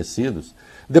são conhecidos,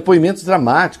 depoimentos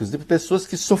dramáticos de pessoas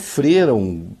que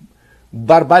sofreram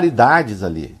barbaridades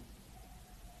ali.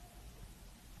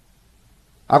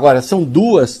 Agora, são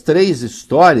 2, 3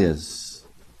 histórias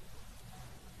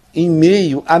em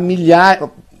meio a milhares...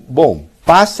 Bom,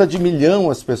 passa de 1 milhão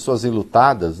as pessoas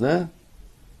enlutadas, né?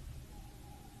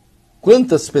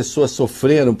 Quantas pessoas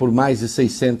sofreram por mais de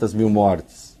 600 mil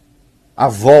mortes? A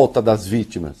volta das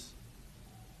vítimas.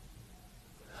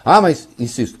 Ah, mas,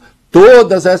 insisto,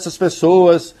 todas essas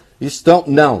pessoas estão...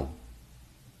 Não.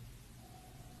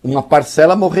 Uma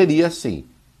parcela morreria sim,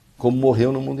 como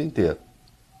morreu no mundo inteiro.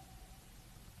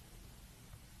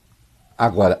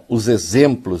 Agora, os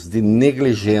exemplos de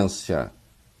negligência,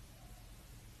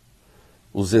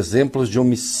 os exemplos de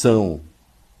omissão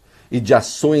e de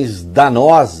ações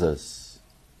danosas,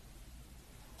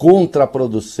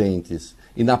 contraproducentes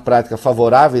e, na prática,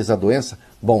 favoráveis à doença,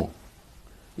 bom,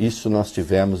 isso nós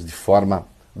tivemos de forma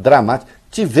dramática.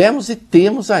 Tivemos e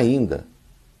temos ainda.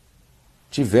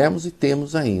 Tivemos e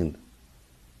temos ainda.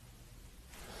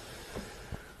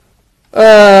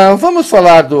 Vamos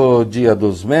falar do Dia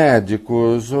dos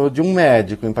Médicos, ou de um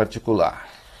médico em particular,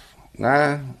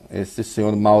 né? Esse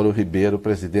senhor Mauro Ribeiro,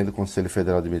 presidente do Conselho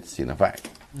Federal de Medicina. Vai.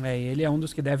 Ele é um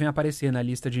dos que devem aparecer na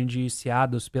lista de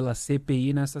indiciados pela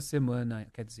CPI nessa semana,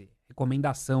 quer dizer,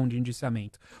 recomendação de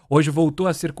indiciamento. Hoje voltou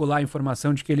a circular a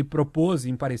informação de que ele propôs,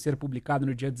 em parecer publicado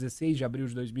no dia 16 de abril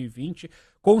de 2020,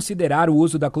 considerar o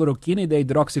uso da cloroquina e da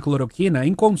hidroxicloroquina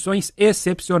em condições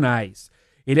excepcionais.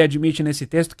 Ele admite nesse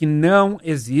texto que não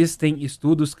existem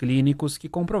estudos clínicos que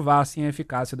comprovassem a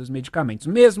eficácia dos medicamentos.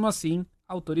 Mesmo assim,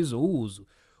 autorizou o uso.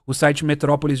 O site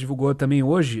Metrópolis divulgou também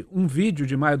hoje um vídeo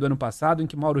de maio do ano passado em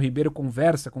que Mauro Ribeiro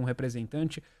conversa com um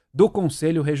representante do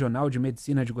Conselho Regional de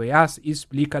Medicina de Goiás e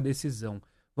explica a decisão.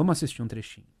 Vamos assistir um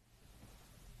trechinho.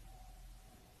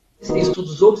 Existem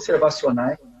estudos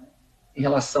observacionais em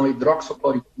relação à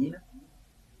hidroxicloroquina,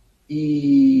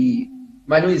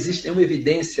 mas não existe nenhuma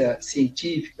evidência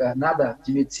científica, nada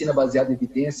de medicina baseada em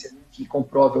evidência que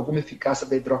comprove alguma eficácia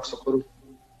da hidroxicloroquina.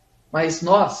 Mas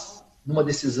nós, numa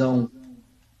decisão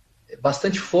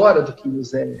bastante fora do que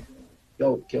nos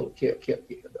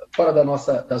fora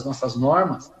das nossas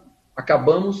normas,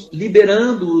 acabamos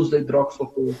liberando o uso da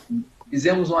hidroxicloroquina.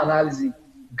 Fizemos uma análise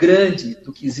grande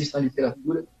do que existe na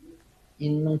literatura e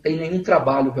não tem nenhum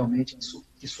trabalho realmente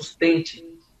que sustente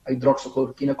a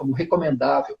hidroxicloroquina como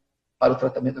recomendável para o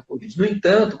tratamento da Covid. No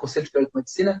entanto, o Conselho Federal de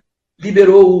Medicina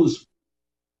liberou o uso.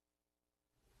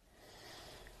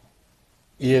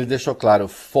 E ele deixou claro,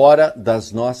 fora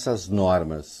das nossas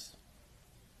normas.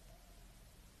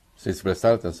 Vocês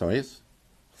prestaram atenção a isso?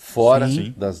 Fora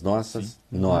das nossas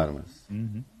normas.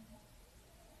 Uhum.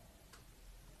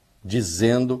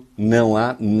 Dizendo não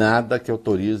há nada que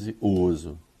autorize o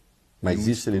uso. Mas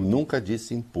isso ele nunca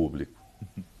disse em público.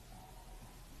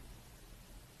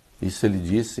 Isso ele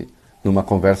disse numa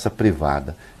conversa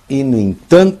privada. E, no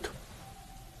entanto,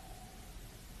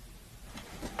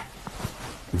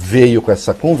 veio com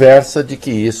essa conversa de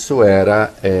que isso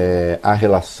era a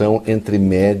relação entre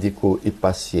médico e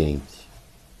paciente.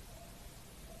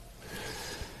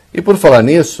 E por falar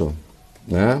nisso,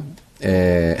 né,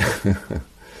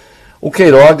 o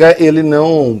Queiroga ele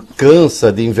não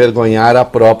cansa de envergonhar a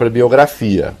própria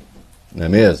biografia. não é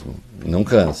mesmo? Não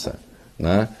cansa,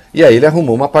 né? E aí ele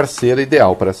arrumou uma parceira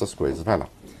ideal para essas coisas. Vai lá.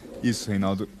 Isso,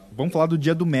 Reinaldo. Vamos falar do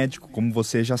Dia do Médico, como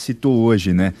você já citou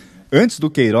hoje, né? Antes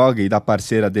do Queiroga e da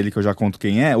parceira dele, que eu já conto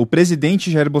quem é, o presidente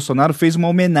Jair Bolsonaro fez uma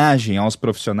homenagem aos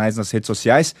profissionais nas redes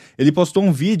sociais. Ele postou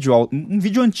um vídeo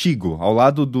antigo, ao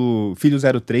lado do filho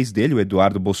 03 dele, o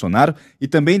Eduardo Bolsonaro, e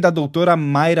também da doutora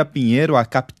Mayra Pinheiro, a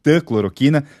capitã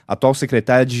cloroquina, atual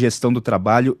secretária de Gestão do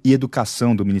Trabalho e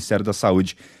Educação do Ministério da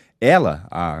Saúde. Ela,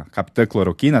 a capitã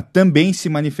cloroquina, também se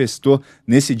manifestou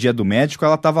nesse Dia do Médico.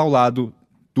 Ela estava ao lado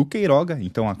do Queiroga,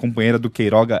 então a companheira do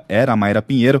Queiroga era a Mayra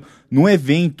Pinheiro, num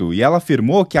evento, e ela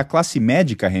afirmou que a classe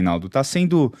médica, Reinaldo, está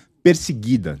sendo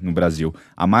perseguida no Brasil.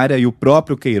 A Mayra e o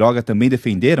próprio Queiroga também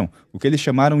defenderam o que eles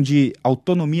chamaram de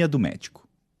autonomia do médico.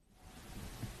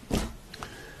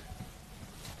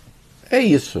 É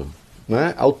isso,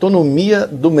 né? Autonomia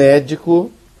do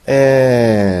médico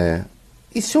é...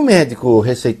 E se o médico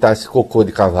receitasse cocô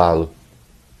de cavalo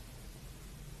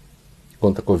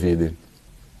contra a Covid?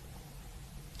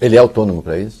 Ele é autônomo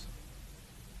para isso?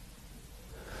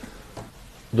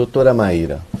 Doutora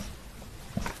Maíra,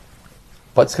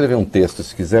 pode escrever um texto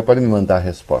se quiser, pode me mandar a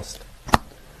resposta.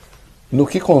 No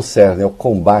que concerne ao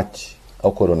combate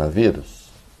ao coronavírus,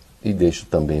 e deixo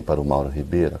também para o Mauro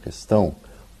Ribeiro a questão,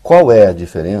 qual é a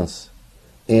diferença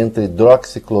entre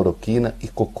hidroxicloroquina e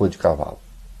cocô de cavalo?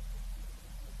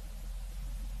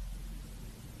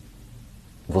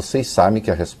 Vocês sabem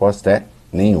que a resposta é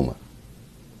nenhuma.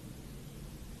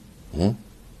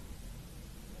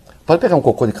 Pode pegar um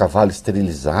cocô de cavalo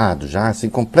esterilizado, já assim,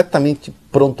 completamente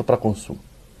pronto para consumo.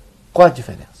 Qual a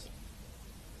diferença?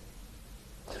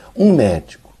 Um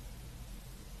médico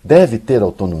deve ter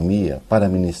autonomia para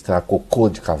administrar cocô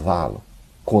de cavalo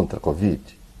contra a Covid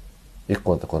e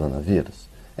contra o coronavírus?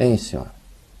 Hein, senhora?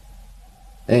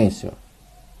 Hein, senhor?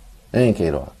 Hein,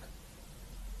 Queiroga?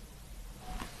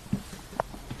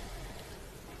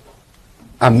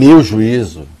 A meu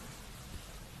juízo,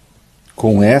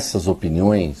 com essas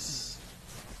opiniões,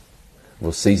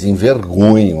 vocês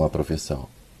envergonham a profissão.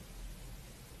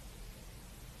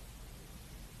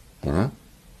 Não é?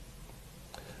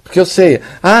 Porque eu sei,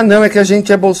 não, é que a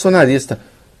gente é bolsonarista.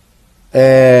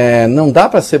 Não dá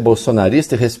para ser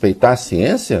bolsonarista e respeitar a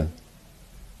ciência?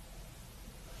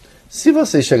 Se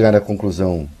vocês chegarem à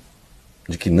conclusão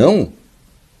de que não,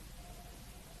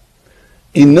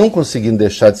 e não conseguindo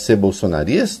deixar de ser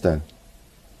bolsonarista,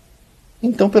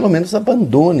 então pelo menos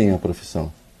abandonem a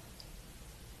profissão.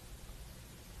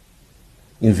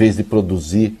 Em vez de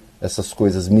produzir essas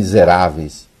coisas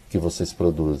miseráveis que vocês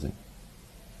produzem.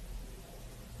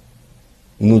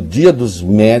 No Dia dos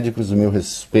Médicos, o meu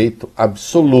respeito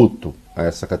absoluto a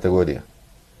essa categoria,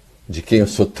 de quem eu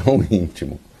sou tão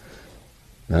íntimo.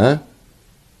 Né?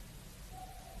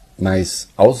 Mas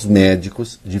aos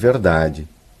médicos de verdade,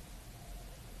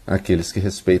 aqueles que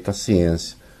respeitam a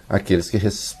ciência, aqueles que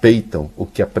respeitam o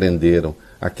que aprenderam,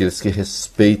 aqueles que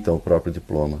respeitam o próprio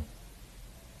diploma.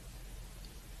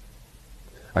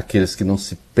 Aqueles que não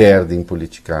se perdem em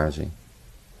politicagem.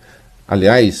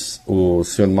 Aliás, o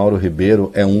senhor Mauro Ribeiro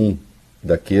é um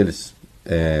daqueles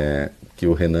que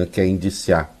o Renan quer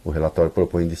indiciar. O relatório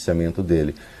propõe indiciamento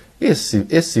dele.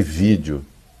 Esse vídeo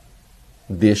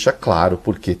deixa claro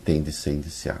por que tem de ser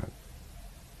indiciado.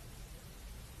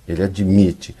 Ele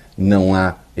admite, não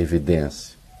há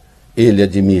evidência. Ele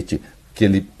admite que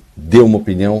ele deu uma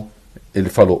opinião, ele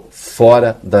falou,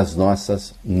 fora das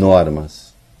nossas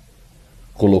normas.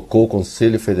 Colocou o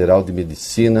Conselho Federal de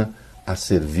Medicina a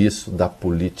serviço da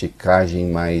politicagem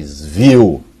mais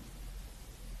vil.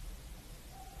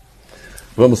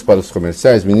 Vamos para os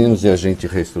comerciais, meninos, e a gente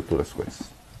reestrutura as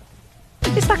coisas.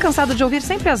 Está cansado de ouvir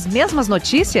sempre as mesmas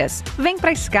notícias? Vem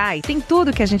pra Sky, tem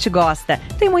tudo que a gente gosta.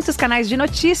 Tem muitos canais de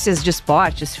notícias, de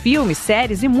esportes, filmes,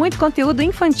 séries e muito conteúdo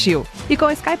infantil. E com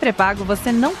o Sky pré-pago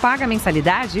você não paga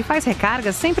mensalidade e faz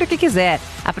recargas sempre que quiser.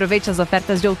 Aproveite as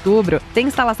ofertas de outubro. Tem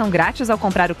instalação grátis ao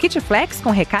comprar o Kit Flex com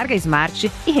recarga Smart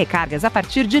e recargas a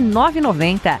partir de R$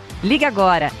 9,90. Liga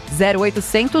agora,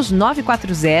 0800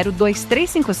 940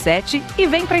 2357 e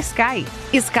vem pra Sky.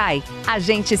 Sky, a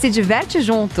gente se diverte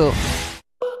junto.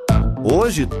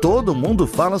 Hoje todo mundo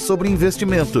fala sobre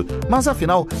investimento, mas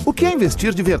afinal, o que é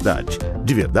investir de verdade?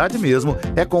 De verdade mesmo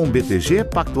é com o BTG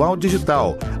Pactual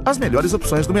Digital. As melhores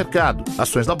opções do mercado,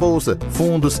 ações da bolsa,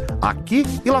 fundos, aqui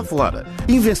e lá fora.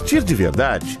 Investir de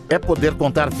verdade é poder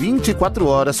contar 24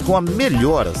 horas com a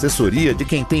melhor assessoria de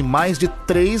quem tem mais de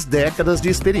 3 décadas de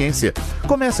experiência.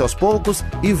 Comece aos poucos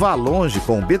e vá longe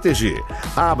com o BTG.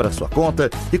 Abra sua conta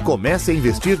e comece a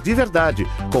investir de verdade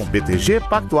com o BTG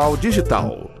Pactual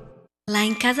Digital. Lá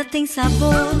em casa tem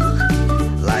sabor,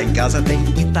 lá em casa tem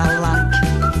Italac,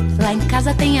 Lá em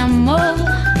casa tem amor.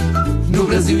 No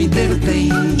Brasil inteiro tem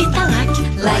Italac.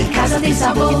 Lá em casa tem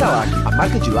sabor. Italac, a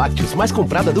marca de lácteos mais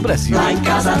comprada do Brasil. Lá em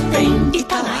casa tem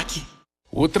Italac.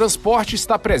 O transporte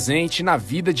está presente na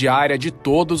vida diária de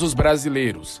todos os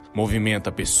brasileiros. Movimenta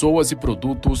pessoas e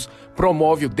produtos,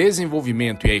 promove o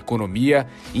desenvolvimento e a economia,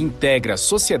 integra a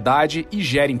sociedade e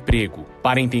gera emprego.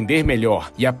 Para entender melhor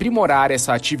e aprimorar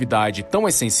essa atividade tão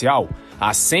essencial,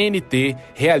 a CNT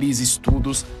realiza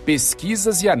estudos,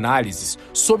 pesquisas e análises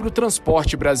sobre o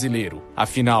transporte brasileiro.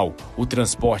 Afinal, o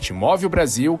transporte move o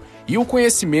Brasil e o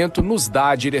conhecimento nos dá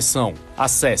a direção.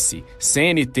 Acesse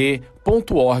cnt.org.br.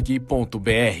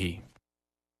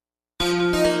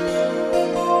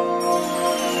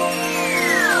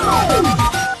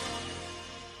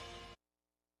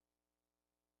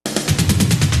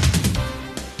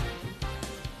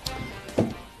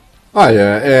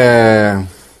 Olha,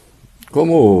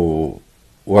 como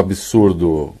o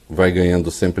absurdo vai ganhando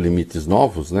sempre limites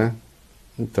novos, né?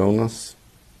 Então nós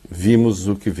vimos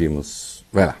o que vimos.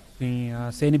 Vai lá. Sim,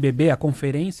 a CNBB, a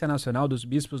Conferência Nacional dos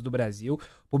Bispos do Brasil,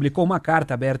 publicou uma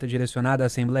carta aberta direcionada à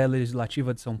Assembleia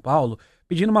Legislativa de São Paulo,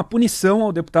 pedindo uma punição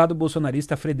ao deputado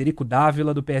bolsonarista Frederico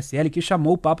Dávila, do PSL, que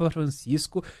chamou o Papa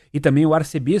Francisco e também o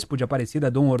arcebispo de Aparecida,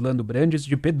 Dom Orlando Brandes,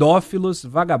 de pedófilos,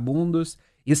 vagabundos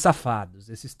e safados.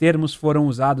 Esses termos foram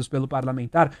usados pelo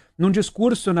parlamentar num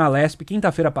discurso na Lesp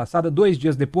quinta-feira passada, 2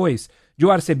 dias depois de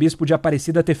o arcebispo de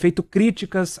Aparecida ter feito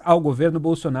críticas ao governo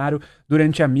Bolsonaro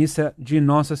durante a missa de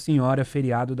Nossa Senhora,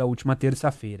 feriado da última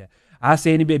terça-feira. A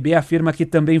CNBB afirma que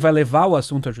também vai levar o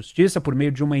assunto à justiça por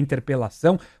meio de uma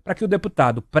interpelação para que o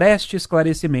deputado preste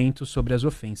esclarecimentos sobre as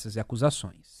ofensas e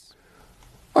acusações.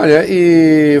 Olha,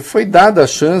 e foi dada a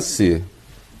chance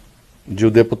de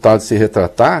o deputado se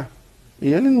retratar,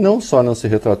 e ele não só não se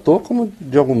retratou, como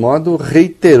de algum modo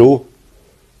reiterou,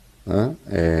 né,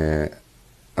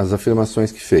 as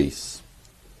afirmações que fez.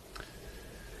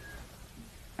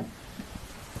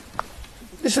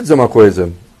 Deixa eu dizer uma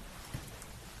coisa.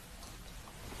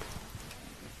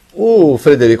 O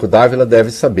Frederico Dávila deve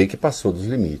saber que passou dos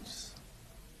limites.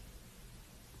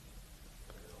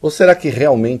 Ou será que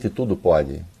realmente tudo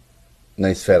pode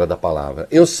na esfera da palavra?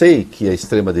 Eu sei que a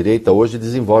extrema-direita hoje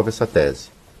desenvolve essa tese.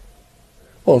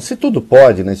 Bom, se tudo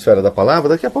pode na esfera da palavra,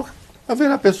 daqui a pouco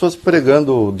haverá pessoas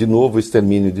pregando de novo o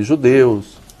extermínio de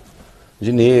judeus,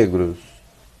 de negros.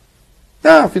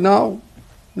 Afinal,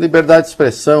 liberdade de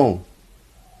expressão.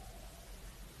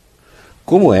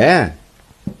 Como é?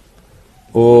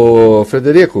 Ô,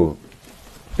 Frederico,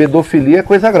 pedofilia é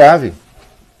coisa grave.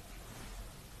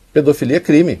 Pedofilia é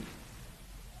crime.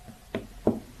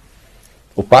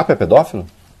 O Papa é pedófilo?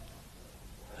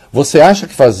 Você acha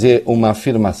que fazer uma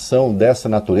afirmação dessa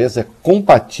natureza é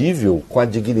compatível com a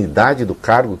dignidade do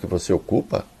cargo que você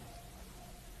ocupa?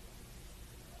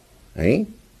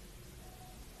 Hein?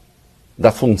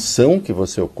 Da função que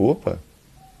você ocupa?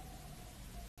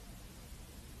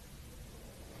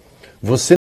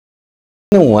 Você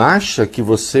não acha que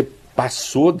você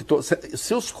passou de todos...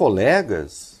 Seus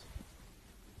colegas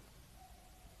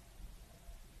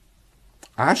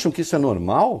acham que isso é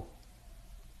normal?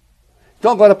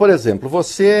 Então agora, por exemplo,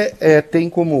 você tem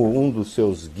como um dos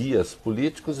seus guias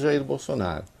políticos Jair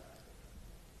Bolsonaro.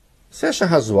 Você acha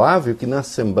razoável que na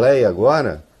Assembleia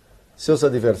agora seus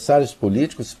adversários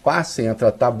políticos passem a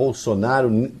tratar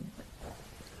Bolsonaro,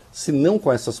 se não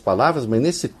com essas palavras, mas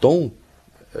nesse tom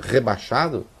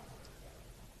rebaixado?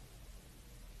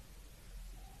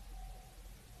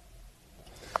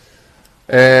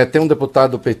 Tem um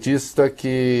deputado petista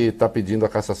que está pedindo a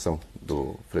cassação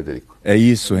do Frederico. É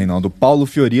isso, Reinaldo. Paulo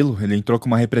Fiorilo, ele entrou com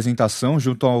uma representação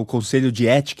junto ao Conselho de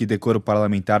Ética e Decoro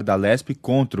Parlamentar da Lesp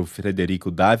contra o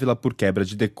Frederico Dávila por quebra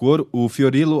de decoro. O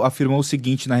Fiorilo afirmou o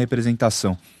seguinte na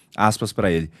representação, aspas para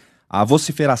ele: a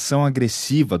vociferação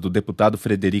agressiva do deputado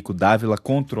Frederico Dávila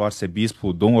contra o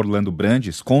arcebispo Dom Orlando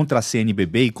Brandes, contra a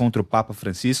CNBB e contra o Papa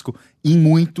Francisco, em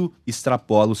muito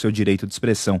extrapola o seu direito de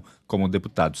expressão como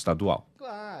deputado estadual.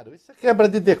 Claro, isso é quebra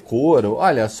de decoro.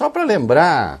 Olha, só para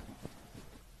lembrar,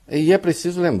 e é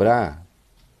preciso lembrar,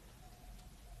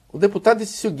 o deputado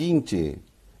disse o seguinte: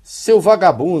 seu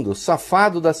vagabundo,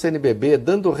 safado da CNBB,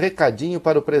 dando recadinho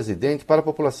para o presidente, para a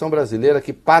população brasileira,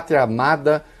 que pátria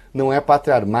amada não é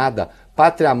pátria armada.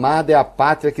 Pátria amada é a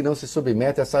pátria que não se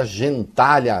submete a essa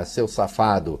gentalha, seu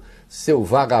safado, seu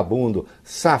vagabundo,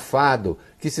 safado,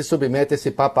 que se submete a esse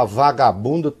papa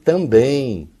vagabundo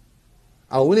também.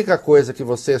 A única coisa que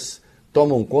vocês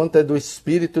tomam conta é do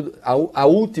espírito, a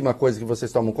última coisa que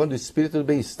vocês tomam conta é do espírito do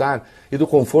bem-estar e do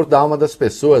conforto da alma das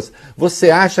pessoas.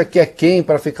 Você acha que é quem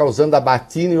para ficar usando a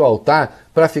batina e o altar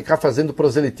para ficar fazendo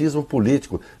proselitismo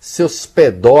político? Seus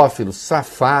pedófilos,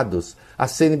 safados. A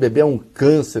CNBB é um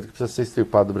câncer que precisa ser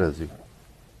extirpado do Brasil.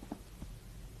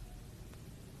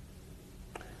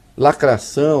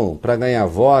 Lacração para ganhar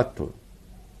voto.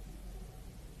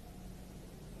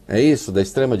 É isso, da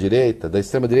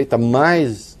extrema-direita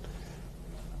mais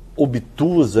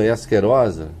obtusa e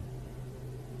asquerosa.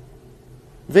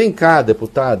 Vem cá,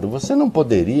 deputado, você não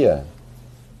poderia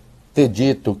ter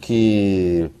dito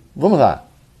que, vamos lá,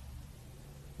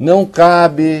 não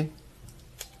cabe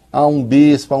a um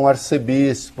bispo, a um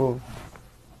arcebispo,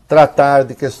 tratar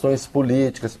de questões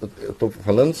políticas. Eu estou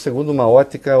falando segundo uma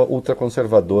ótica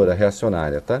ultraconservadora,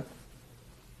 reacionária, tá?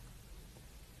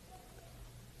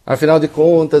 Afinal de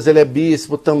contas, ele é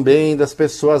bispo também das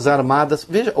pessoas armadas.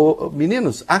 Veja,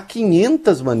 meninos, há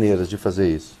 500 maneiras de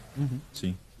fazer isso.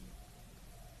 Sim.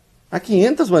 Há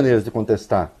 500 maneiras de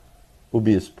contestar o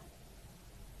bispo.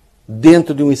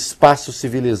 Dentro de um espaço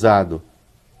civilizado.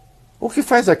 O que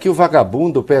faz aqui o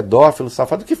vagabundo, o pedófilo, o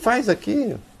safado? O que faz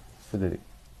aqui, Federico?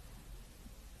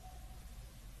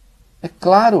 É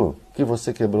claro que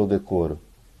você quebrou o decoro.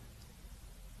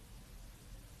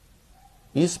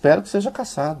 E espero que seja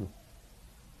cassado.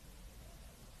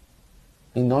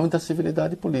 Em nome da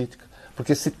civilidade política.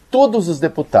 Porque se todos os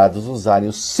deputados usarem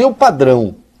o seu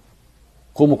padrão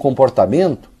como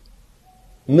comportamento,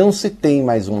 não se tem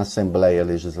mais uma Assembleia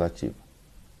Legislativa.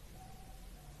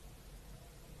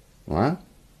 Não é?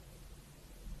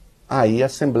 Aí a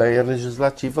Assembleia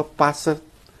Legislativa passa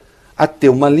a ter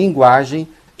uma linguagem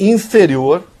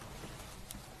inferior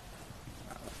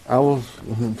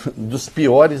dos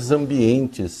piores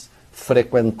ambientes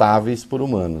frequentáveis por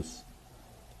humanos.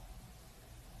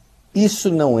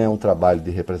 Isso não é um trabalho de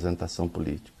representação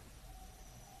política.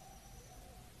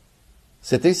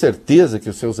 Você tem certeza que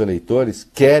os seus eleitores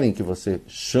querem que você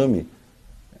chame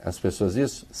as pessoas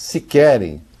isso? Se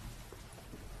querem,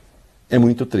 é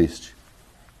muito triste.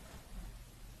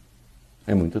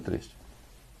 É muito triste.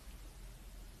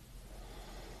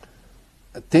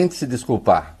 Tente se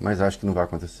desculpar, mas acho que não vai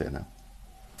acontecer, não.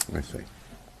 É isso aí.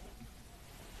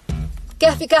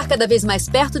 Quer ficar cada vez mais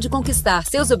perto de conquistar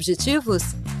seus objetivos?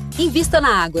 Invista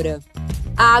na Ágora.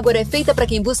 A Ágora é feita para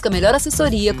quem busca melhor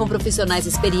assessoria com profissionais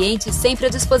experientes sempre à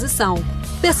disposição.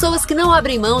 Pessoas que não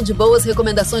abrem mão de boas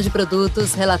recomendações de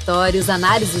produtos, relatórios,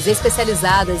 análises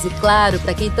especializadas e, claro,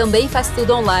 para quem também faz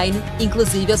tudo online,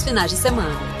 inclusive aos finais de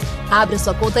semana. Abra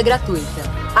sua conta gratuita.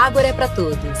 Ágora é para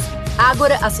todos.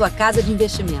 Ágora, a sua casa de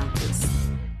investimentos.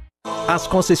 As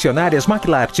concessionárias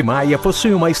McLart Maia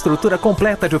possuem uma estrutura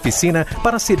completa de oficina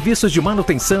para serviços de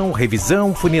manutenção,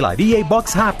 revisão, funilaria e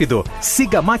box rápido.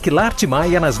 Siga McLart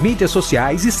Maia nas mídias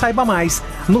sociais e saiba mais.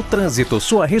 No trânsito,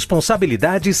 sua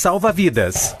responsabilidade salva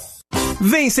vidas.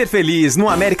 Vem ser feliz no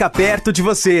América perto de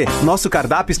você. Nosso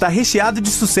cardápio está recheado de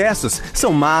sucessos.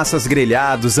 São massas,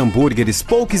 grelhados, hambúrgueres,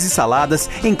 poques e saladas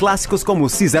em clássicos como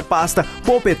Caesar Pasta,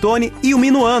 polpettone e o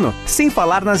Minuano. Sem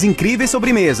falar nas incríveis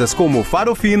sobremesas como o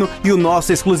Farofino e o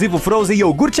nosso exclusivo Frozen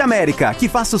Iogurte América, que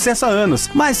faz sucesso há anos.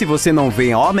 Mas se você não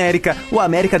vem ao América, o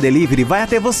América Delivery vai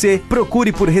até você.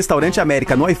 Procure por Restaurante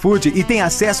América no iFood e tenha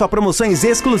acesso a promoções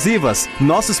exclusivas.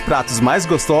 Nossos pratos mais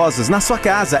gostosos na sua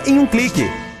casa em um clique.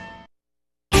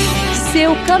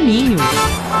 Seu caminho.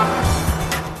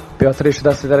 Pior trecho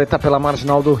da cidade está pela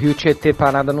marginal do Rio Tietê,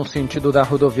 parada no sentido da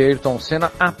rodovia Ayrton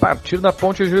Senna, a partir da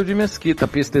ponte Gil de Mesquita. A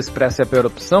pista expressa é a pior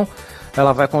opção,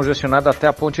 ela vai congestionada até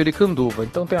a ponte Iricanduva.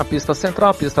 Então tem a pista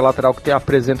central, a pista lateral que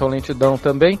apresenta lentidão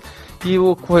também, e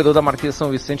o corredor da Marquês São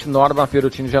Vicente, Norma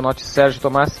Perutini, Janote, Sérgio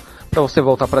Tomás, para você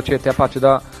voltar para Tietê a partir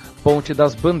da Ponte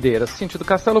das Bandeiras, sentido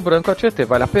Castelo Branco a Tietê,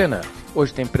 vale a pena.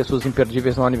 Hoje tem preços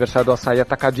imperdíveis no aniversário do Açaí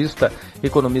Atacadista.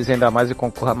 Economize ainda mais e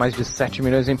concorra a mais de 7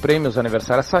 milhões em prêmios.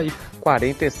 Aniversário Açaí,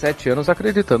 47 anos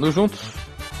acreditando juntos.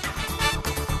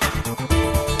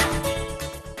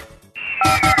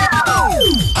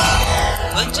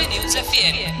 Band News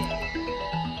FM.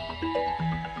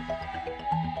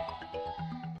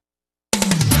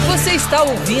 Você está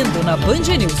ouvindo na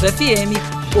Band News FM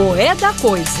o É da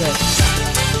Coisa.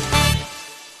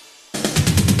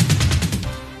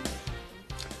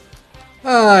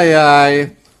 Ai,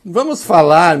 ai. Vamos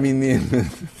falar, menina.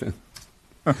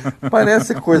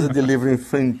 Parece coisa de livro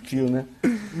infantil, né?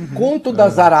 Conto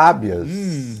das Arábias.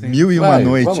 1001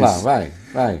 noites. Vamos lá,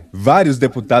 vai. Vários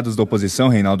deputados da oposição,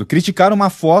 Reinaldo, criticaram uma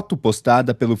foto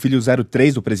postada pelo filho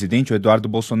 03 do presidente, o Eduardo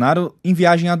Bolsonaro, em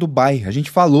viagem a Dubai. A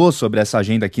gente falou sobre essa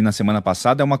agenda aqui na semana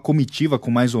passada. É uma comitiva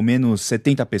com mais ou menos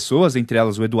 70 pessoas, entre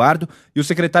elas o Eduardo, e o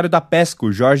secretário da Pesca,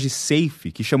 o Jorge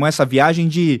Seife, que chamou essa viagem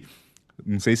de...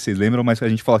 Não sei se vocês lembram, mas a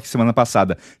gente falou aqui semana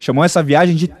passada. Chamou essa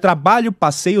viagem de trabalho,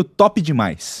 passeio top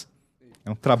demais. É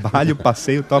um trabalho,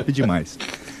 passeio top demais.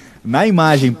 Na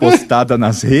imagem postada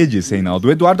nas redes, Reinaldo,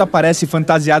 o Eduardo aparece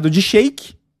fantasiado de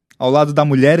sheik, ao lado da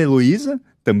mulher Heloísa,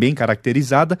 também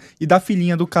caracterizada, e da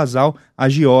filhinha do casal, a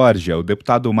Geórgia. O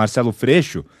deputado Marcelo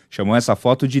Freixo chamou essa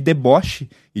foto de deboche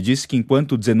e disse que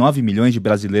enquanto 19 milhões de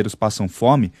brasileiros passam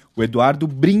fome, o Eduardo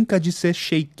brinca de ser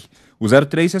sheik. O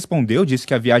 03 respondeu, disse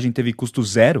que a viagem teve custo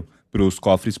zero para os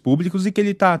cofres públicos e que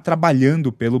ele está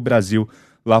trabalhando pelo Brasil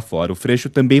lá fora. O Freixo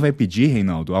também vai pedir,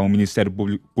 Reinaldo, ao Ministério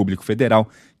Público Federal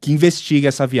que investigue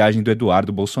essa viagem do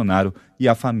Eduardo Bolsonaro e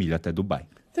a família até Dubai.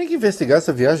 Tem que investigar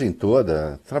essa viagem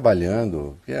toda,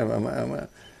 trabalhando.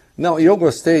 Não, e eu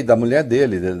gostei da mulher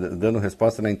dele, dando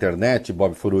resposta na internet,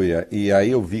 Bob Furuia, e aí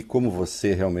eu vi como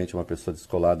você realmente é uma pessoa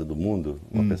descolada do mundo,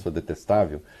 uma pessoa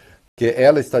detestável, que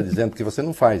ela está dizendo que você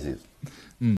não faz isso.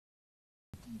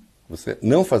 Você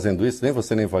não fazendo isso, nem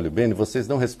você nem Vale o Bene, vocês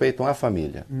não respeitam a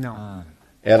família. Não.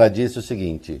 Ela disse o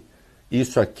seguinte: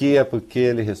 isso aqui é porque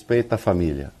ele respeita a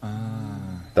família.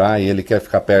 Tá? E ele quer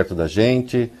ficar perto da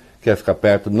gente, quer ficar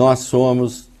perto, nós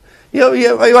somos. E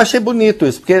eu achei bonito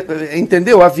isso, porque,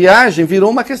 entendeu? A viagem virou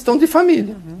uma questão de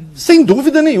família, sem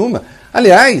dúvida nenhuma.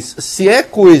 Aliás, se é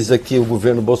coisa que o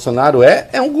governo Bolsonaro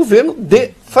é um governo de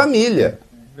família.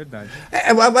 Verdade.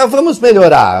 Vamos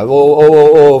melhorar.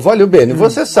 Vale o Bene,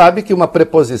 você sabe que uma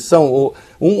preposição,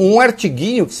 um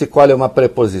artiguinho que se colhe uma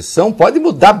preposição pode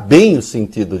mudar bem o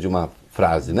sentido de uma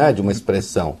frase, né? De uma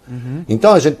expressão.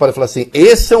 Então a gente pode falar assim,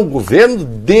 esse é um governo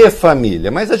de família,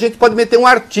 mas a gente pode meter um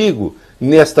artigo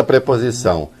nesta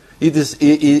preposição.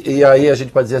 E aí a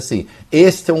gente pode dizer assim,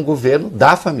 este é um governo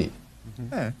da família.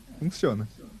 Funciona.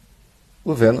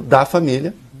 Governo da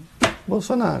família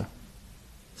Bolsonaro.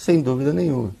 Sem dúvida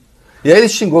nenhuma. E aí ele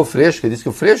xingou o Freixo, que disse que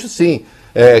o Freixo, sim,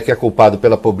 que é culpado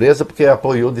pela pobreza porque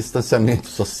apoiou o distanciamento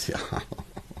social.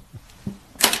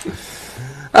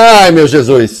 Ai, meu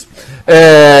Jesus.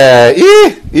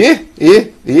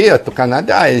 A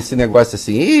Tucanada, esse negócio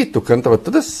assim, Tucano estava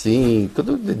tudo assim,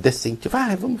 tudo decente.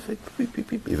 Vai, vamos.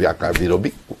 Virou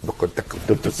bico.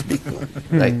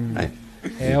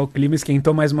 O clima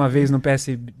esquentou mais uma vez no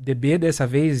PSDB, dessa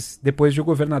vez depois de o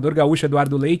governador gaúcho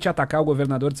Eduardo Leite atacar o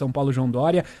governador de São Paulo, João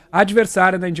Dória,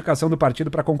 adversário da indicação do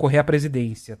partido para concorrer à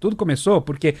presidência. Tudo começou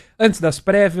porque, antes das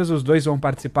prévias, os dois vão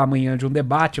participar amanhã de um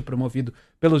debate promovido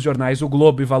pelos jornais O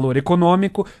Globo e Valor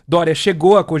Econômico. Dória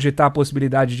chegou a cogitar a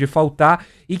possibilidade de faltar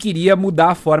e queria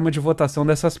mudar a forma de votação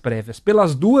dessas prévias.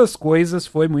 Pelas duas coisas,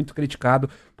 foi muito criticado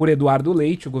por Eduardo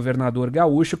Leite, o governador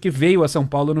gaúcho, que veio a São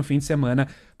Paulo no fim de semana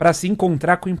para se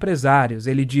encontrar com empresários.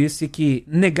 Ele disse que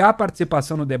negar a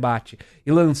participação no debate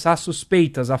e lançar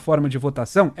suspeitas à forma de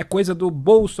votação é coisa do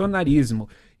bolsonarismo.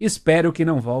 Espero que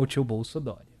não volte o Bolso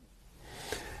Dória.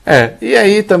 E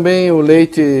aí também o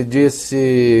Leite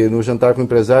disse no jantar com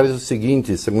empresários o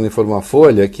seguinte, segundo informou a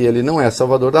Folha, que ele não é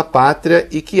salvador da pátria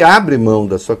e que abre mão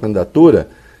da sua candidatura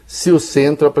se o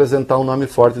centro apresentar um nome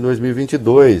forte em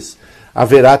 2022.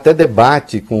 Haverá até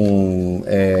debate com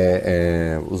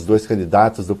os dois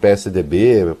candidatos do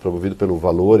PSDB, promovido pelo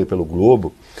Valor e pelo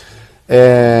Globo.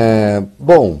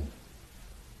 Bom,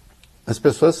 as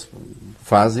pessoas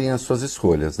fazem as suas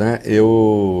escolhas, né?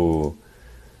 Eu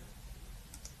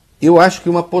acho que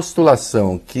uma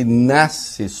postulação que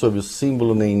nasce sob o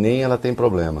símbolo nem, ela tem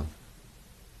problema.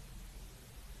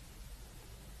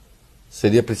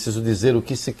 Seria preciso dizer o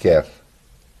que se quer.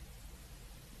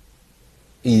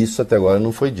 E isso até agora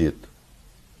não foi dito.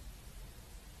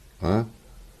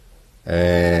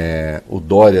 O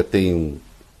Dória tem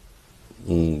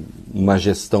uma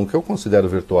gestão que eu considero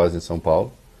virtuosa em São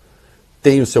Paulo.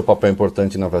 Tem o seu papel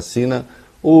importante na vacina.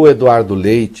 O Eduardo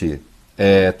Leite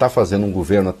está fazendo um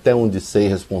governo até onde sei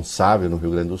responsável no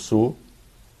Rio Grande do Sul.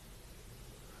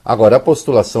 Agora, a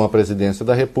postulação à presidência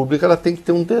da República ela tem que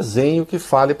ter um desenho que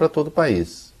fale para todo o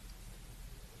país.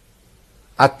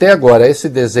 Até agora, esse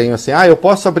desenho assim, eu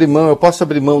posso abrir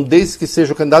mão desde que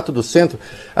seja o candidato do centro.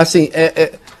 Assim,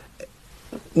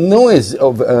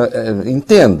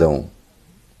 entendam,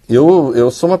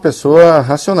 eu sou uma pessoa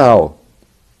racional.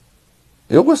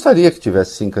 Eu gostaria que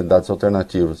tivesse, sim, candidatos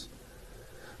alternativos.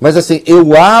 Mas assim,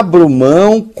 eu abro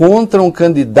mão contra um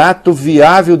candidato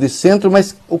viável de centro,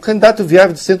 mas o candidato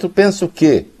viável de centro pensa o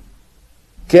quê?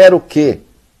 quer o quê?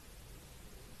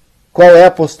 Qual é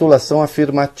a postulação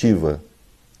afirmativa?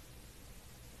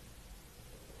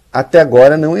 Até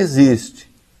agora não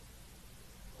existe.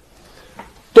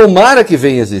 Tomara que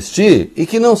venha existir e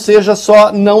que não seja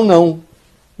só não,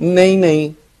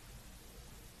 nem.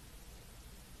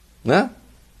 Né?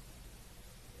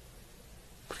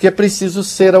 Porque é preciso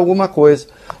ser alguma coisa.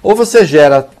 Ou você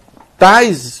gera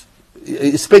tais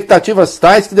expectativas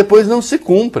tais que depois não se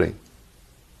cumprem.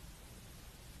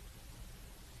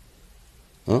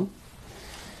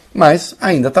 Mas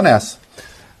ainda está nessa.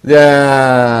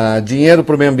 Dinheiro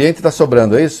para o meio ambiente está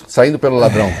sobrando, é isso? Saindo pelo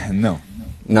ladrão?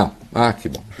 Não. Ah, que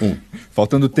bom.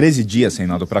 Faltando 13 dias,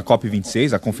 Reinaldo, para a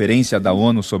COP26, a Conferência da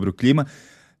ONU sobre o Clima,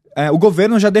 o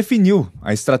governo já definiu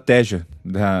a estratégia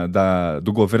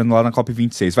do governo lá na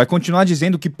COP26. Vai continuar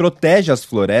dizendo que protege as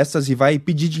florestas e vai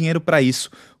pedir dinheiro para isso.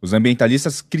 Os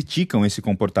ambientalistas criticam esse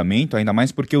comportamento, ainda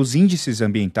mais porque os índices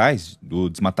ambientais do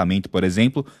desmatamento, por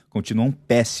exemplo, continuam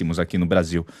péssimos aqui no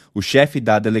Brasil. O chefe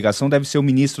da delegação deve ser o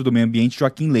ministro do Meio Ambiente,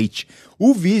 Joaquim Leite.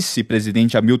 O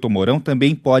vice-presidente Hamilton Mourão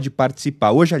também pode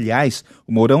participar. Hoje, aliás,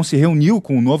 o Mourão se reuniu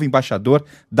com o novo embaixador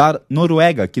da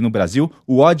Noruega aqui no Brasil,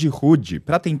 o Odd Ruud,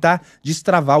 para tentar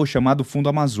destravar o chamado Fundo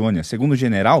Amazônia. Segundo o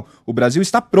general, o Brasil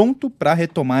está pronto para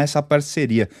retomar essa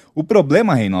parceria. O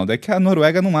problema, Reinaldo, é que a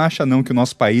Noruega não acha não que o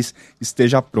nosso país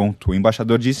esteja pronto. O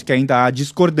embaixador disse que ainda há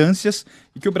discordâncias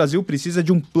e que o Brasil precisa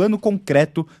de um plano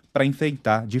concreto para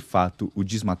enfrentar, de fato, o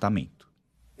desmatamento.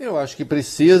 Eu acho que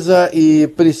precisa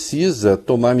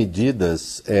tomar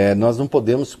medidas. Nós não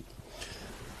podemos...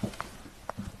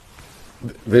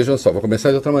 Vejam só, vou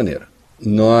começar de outra maneira.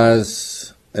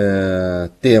 Nós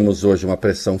temos hoje uma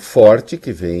pressão forte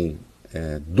que vem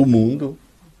do mundo,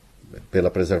 pela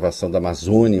preservação da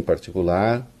Amazônia em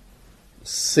particular,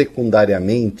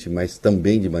 secundariamente, mas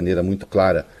também de maneira muito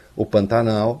clara, o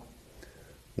Pantanal,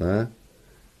 né?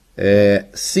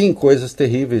 Sim, coisas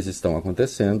terríveis estão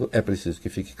acontecendo, é preciso que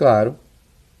fique claro.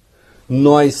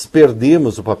 Nós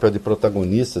perdemos o papel de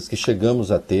protagonistas que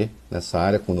chegamos a ter nessa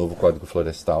área com o novo Código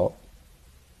Florestal.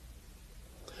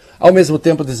 Ao mesmo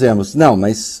tempo dizemos, não,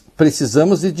 mas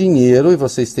precisamos de dinheiro e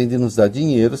vocês têm de nos dar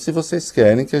dinheiro se vocês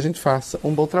querem que a gente faça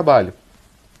um bom trabalho.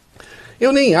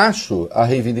 Eu nem acho a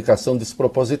reivindicação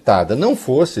despropositada. Não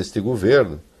fosse este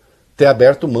governo ter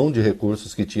aberto mão de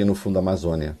recursos que tinha no Fundo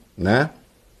Amazônia, né?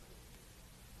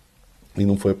 E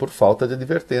não foi por falta de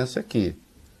advertência aqui.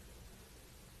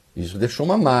 Isso deixou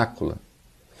uma mácula.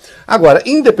 Agora,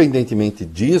 independentemente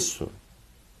disso,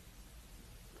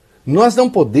 nós não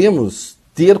podemos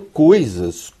ter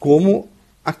coisas como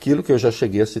aquilo que eu já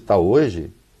cheguei a citar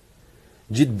hoje,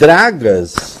 de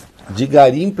dragas de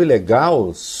garimpo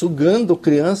ilegal sugando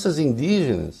crianças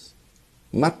indígenas,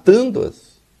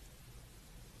 matando-as.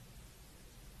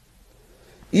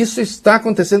 Isso está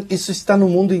acontecendo, isso está no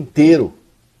mundo inteiro.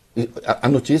 A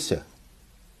notícia.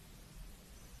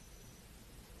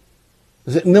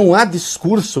 Não há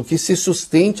discurso que se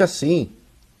sustente assim.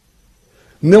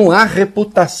 Não há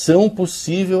reputação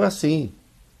possível assim.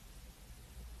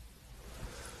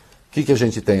 O que a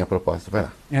gente tem a propósito? Vai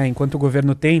lá. Enquanto o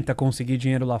governo tenta conseguir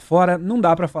dinheiro lá fora, não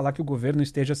dá para falar que o governo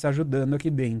esteja se ajudando aqui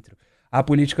dentro. A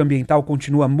política ambiental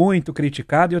continua muito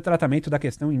criticada e o tratamento da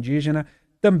questão indígena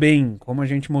também. Como a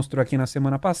gente mostrou aqui na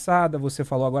semana passada, você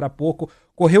falou agora há pouco,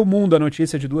 correu o mundo a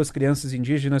notícia de 2 crianças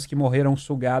indígenas que morreram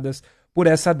sugadas por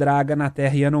essa draga na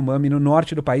terra Yanomami, no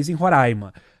norte do país, em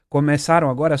Roraima. Começaram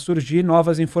agora a surgir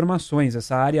novas informações.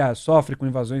 Essa área sofre com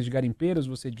invasões de garimpeiros,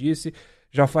 você disse,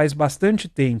 já faz bastante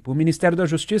tempo. O Ministério da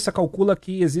Justiça calcula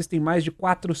que existem mais de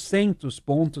 400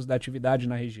 pontos da atividade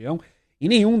na região e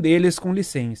nenhum deles com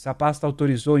licença. A pasta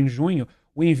autorizou em junho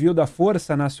o envio da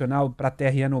Força Nacional para a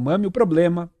terra Yanomami. O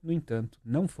problema, no entanto,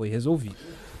 não foi resolvido.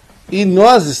 E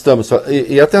nós estamos...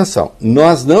 E atenção,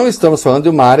 nós não estamos falando de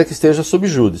uma área que esteja sob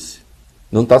júdice.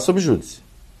 Não está sob júdice.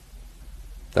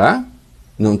 Tá?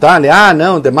 Não está ali,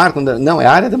 não, é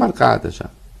área demarcada já.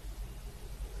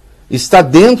 Está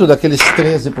dentro daqueles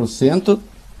 13%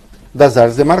 das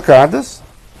áreas demarcadas.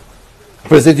 O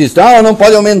presidente disse, não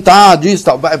pode aumentar disso,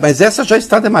 tal. Mas essa já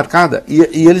está demarcada e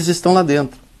eles estão lá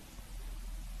dentro.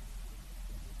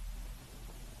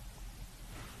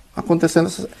 Acontecendo,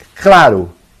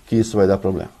 claro que isso vai dar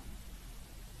problema.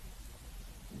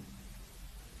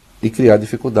 E criar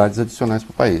dificuldades adicionais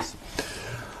para o país.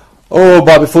 Ô,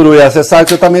 Bob Furuya, você sabe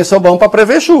que eu também sou bom para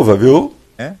prever chuva, viu?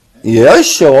 E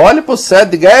eu olho pro céu e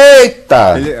digo,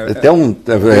 eita!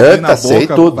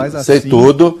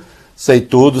 Sei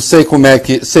tudo, sei como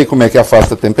é que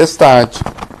afasta a tempestade.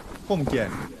 Como que é?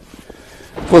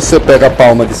 Você pega a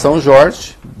palma de São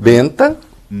Jorge, benta,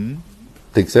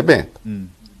 tem que ser benta,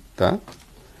 tá?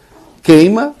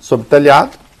 Queima sobre o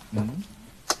telhado,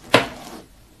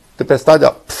 Tempestade,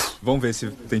 ó. Vamos ver se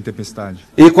tem tempestade.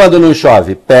 E quando não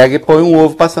chove, pega e põe um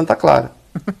ovo para Santa Clara.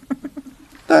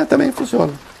 Também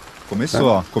funciona. Começou,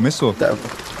 ó. Começou.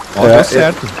 Ó, deu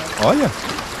certo. Olha.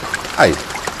 Aí.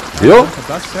 Viu?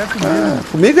 Tá certo mesmo.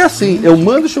 Comigo é assim. Eu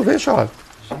mando chover, chove.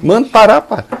 Mando parar,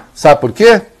 para. Sabe por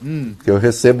quê? Porque eu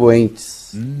recebo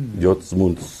entes de outros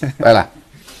mundos. Vai lá.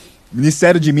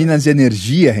 Ministério de Minas e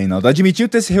Energia, Reinaldo, admitiu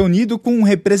ter se reunido com um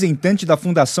representante da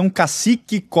Fundação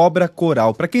Cacique Cobra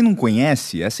Coral. Para quem não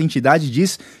conhece, essa entidade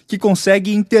diz que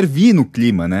consegue intervir no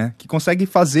clima, né? Que consegue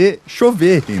fazer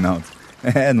chover, Reinaldo.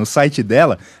 No site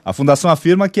dela, a fundação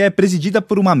afirma que é presidida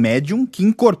por uma médium que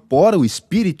incorpora o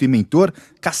espírito e mentor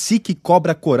Cacique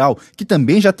Cobra Coral, que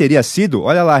também já teria sido,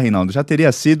 olha lá, Reinaldo, já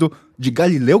teria sido de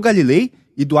Galileu Galilei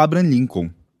e do Abraham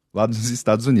Lincoln, lá dos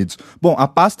Estados Unidos. Bom, a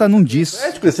pasta não diz...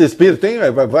 Esse espírito tem...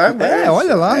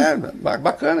 olha lá.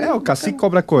 Bacana. O Cacique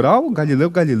Cobra Coral,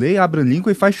 Galileu Galilei, Abraham Lincoln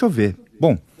e faz chover.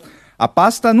 Bom, a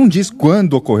pasta não diz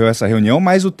quando ocorreu essa reunião,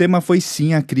 mas o tema foi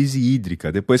sim a crise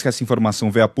hídrica. Depois que essa informação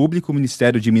veio a público, o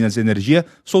Ministério de Minas e Energia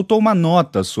soltou uma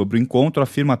nota sobre o encontro,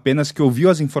 afirma apenas que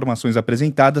ouviu as informações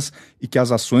apresentadas e que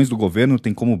as ações do governo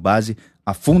têm como base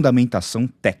a fundamentação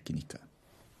técnica.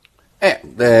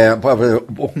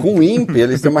 Com o INPE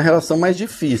eles têm uma relação mais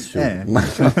difícil.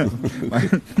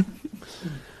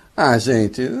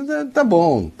 Gente, tá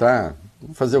bom, tá.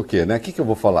 Vou fazer o quê, né? O que eu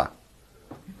vou falar?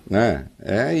 Né?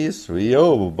 É isso. E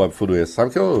eu, Bob Furuia,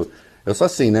 sabe que eu sou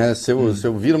assim, né? Se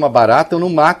eu viro uma barata, eu não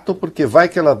mato, porque vai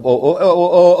que ela...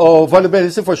 Vale bem,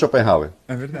 se for Schopenhauer.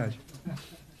 É verdade.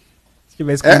 Se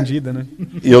tiver escondida, né?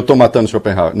 E eu tô matando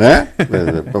Schopenhauer, né?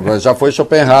 Já foi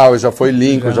Schopenhauer, já foi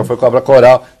Lincoln, já foi Cobra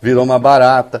Coral, virou uma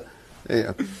barata,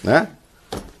 né?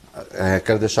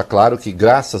 Quero deixar claro que,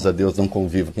 graças a Deus, não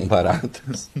convivo com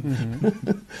baratas.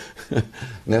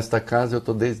 Nesta casa eu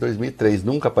estou desde 2003.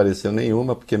 Nunca apareceu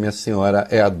nenhuma, porque minha senhora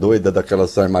é a doida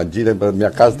daquelas armadilhas.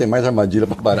 Minha casa tem mais armadilha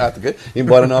para barata,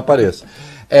 embora não apareça.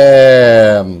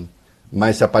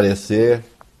 Mas se aparecer,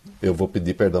 eu vou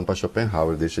pedir perdão para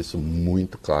Schopenhauer. Deixa isso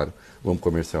muito claro. Vamos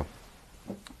comercial.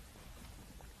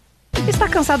 Está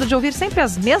cansado de ouvir sempre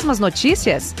as mesmas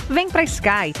notícias? Vem pra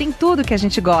Sky, tem tudo que a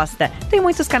gente gosta. Tem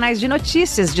muitos canais de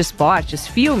notícias, de esportes,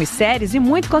 filmes, séries e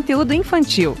muito conteúdo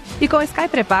infantil. E com o Sky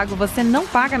pré-pago você não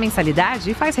paga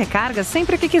mensalidade e faz recargas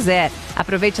sempre que quiser.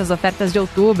 Aproveite as ofertas de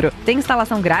outubro. Tem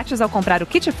instalação grátis ao comprar o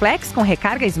Kit Flex com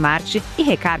recarga Smart e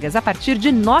recargas a partir de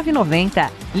R$ 9,90.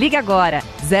 Liga agora,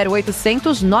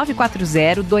 0800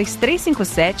 940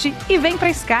 2357 e vem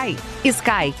pra Sky.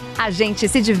 Sky, a gente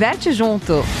se diverte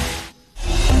junto.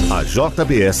 A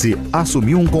JBS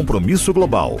assumiu um compromisso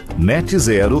global, net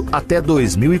zero até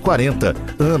 2040.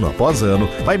 Ano após ano,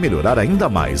 vai melhorar ainda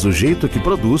mais o jeito que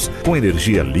produz, com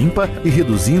energia limpa e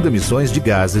reduzindo emissões de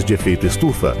gases de efeito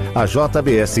estufa. A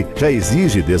JBS já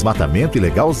exige desmatamento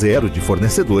ilegal zero de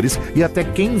fornecedores e até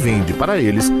quem vende para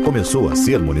eles começou a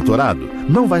ser monitorado.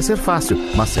 Não vai ser fácil,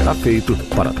 mas será feito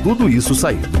para tudo isso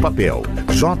sair do papel.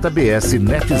 JBS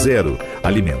Net Zero.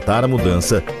 Alimentar a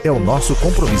mudança é o nosso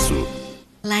compromisso.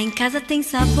 Lá em casa tem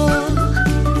sabor.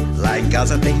 Lá em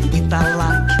casa tem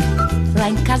Italac. Lá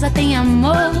em casa tem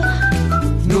amor.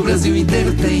 No Brasil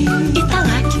inteiro tem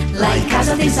Italac. Lá em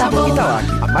casa tem sabor. Italac,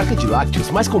 a marca de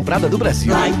lácteos mais comprada do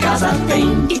Brasil. Lá em casa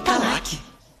tem Italac.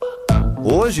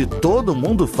 Hoje todo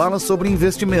mundo fala sobre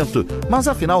investimento, mas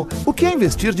afinal, o que é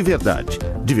investir de verdade?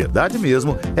 De verdade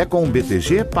mesmo é com o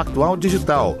BTG Pactual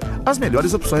Digital. As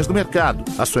melhores opções do mercado,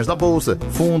 ações da bolsa,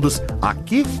 fundos,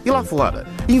 aqui e lá fora.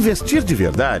 Investir de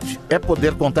verdade é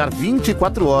poder contar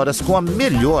 24 horas com a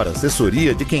melhor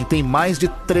assessoria de quem tem mais de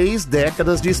 3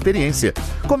 décadas de experiência.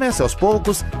 Comece aos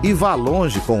poucos e vá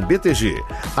longe com o BTG.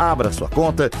 Abra sua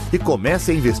conta e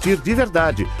comece a investir de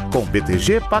verdade com o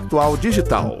BTG Pactual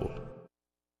Digital.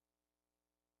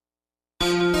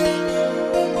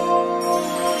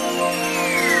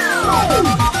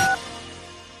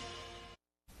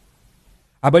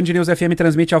 A Band News FM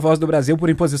transmite a Voz do Brasil por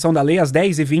imposição da lei às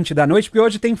 10h20 da noite, porque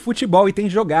hoje tem futebol e tem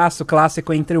jogaço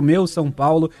clássico entre o meu São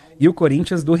Paulo e o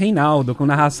Corinthians do Reinaldo, com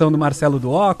narração do Marcelo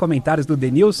Duó, comentários do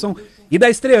Denilson e da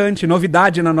estreante,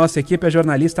 novidade na nossa equipe, a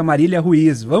jornalista Marília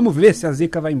Ruiz. Vamos ver se a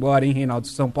zica vai embora, hein, Reinaldo?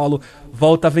 São Paulo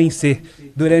volta a vencer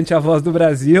durante a Voz do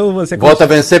Brasil. Volta a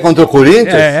vencer contra o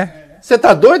Corinthians? É. Você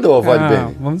tá doido, ô Vale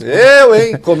Bem? Eu,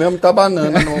 hein? Comemos muita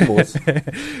banana no almoço.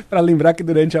 Para lembrar que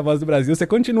durante a Voz do Brasil você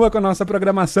continua com a nossa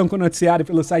programação com o noticiário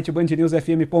pelo site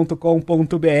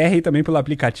bandnewsfm.com.br e também pelo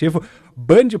aplicativo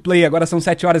Band Play. Agora são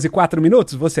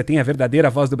 7h04. Você tem a verdadeira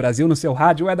Voz do Brasil no seu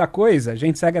rádio É da Coisa. A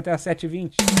gente segue até às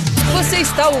 7h20. Você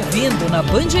está ouvindo na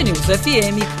Band News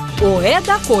FM o É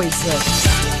da Coisa.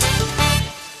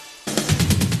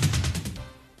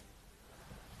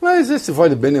 Mas esse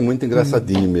vale bem é muito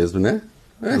engraçadinho mesmo, né?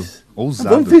 Ousado.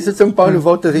 Vamos ver se o São Paulo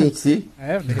volta a vencer.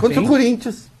 Contra o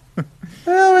Corinthians.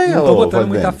 Não tô botando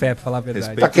muita fé, pra falar a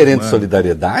verdade. Tá querendo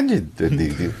solidariedade?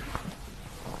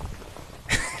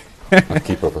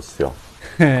 Aqui pra você, ó.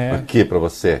 Aqui pra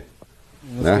você.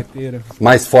 Né?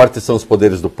 Mais fortes são os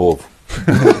poderes do povo.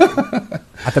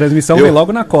 A transmissão veio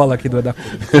logo na cola aqui do Eda.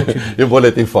 E o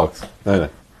Boletim Fox.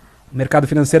 O mercado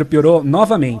financeiro piorou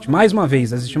novamente. Mais uma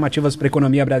vez, as estimativas para a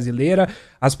economia brasileira,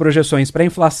 as projeções para a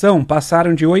inflação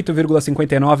passaram de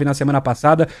 8,59% na semana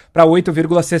passada para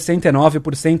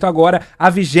 8,69% agora, a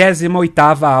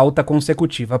 28ª alta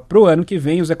consecutiva. Para o ano que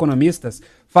vem, os economistas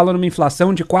falam numa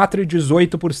inflação de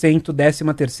 4,18%,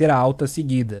 13ª alta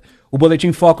seguida. O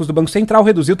Boletim Focus do Banco Central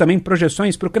reduziu também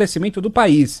projeções para o crescimento do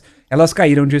país. Elas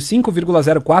caíram de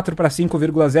 5,04% para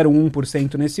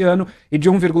 5,01% nesse ano e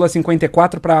de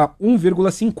 1,54% para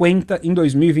 1,50% em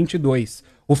 2022.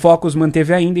 O Focus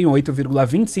manteve ainda em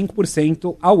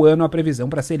 8,25% ao ano a previsão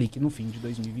para a Selic no fim de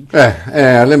 2021.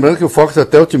 Lembrando que o Focus é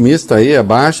até otimista aí,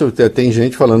 abaixo, tem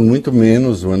gente falando muito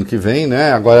menos o ano que vem,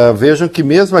 né? Agora vejam que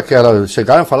mesmo aquela,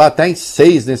 chegaram a falar até em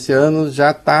 6 nesse ano,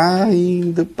 já está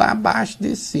indo para abaixo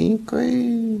de 5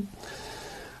 e...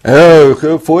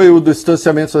 foi o do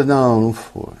distanciamento, não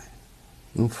foi.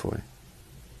 Não foi.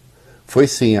 Foi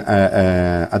sim,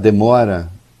 a demora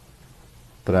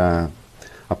para...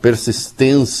 A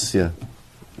persistência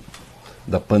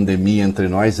da pandemia entre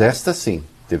nós, esta sim,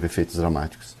 teve efeitos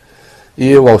dramáticos.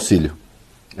 E o auxílio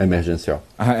emergencial?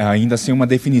 Ainda assim, uma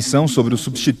definição sobre o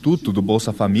substituto do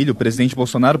Bolsa Família. O presidente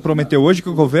Bolsonaro prometeu hoje que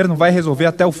o governo vai resolver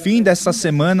até o fim dessa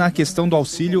semana a questão do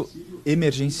auxílio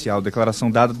emergencial. Declaração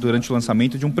dada durante o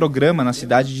lançamento de um programa na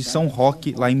cidade de São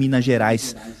Roque, lá em Minas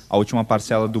Gerais. A última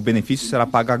parcela do benefício será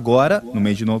paga agora, no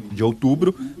mês de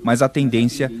outubro, mas a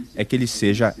tendência é que ele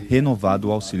seja renovado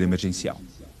o auxílio emergencial.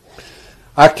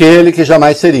 Aquele que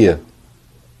jamais seria.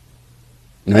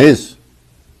 Não é isso?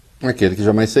 Aquele que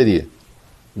jamais seria.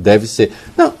 Deve ser.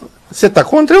 Não, você está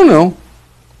contra ou não?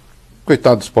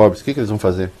 Coitado dos pobres, o que eles vão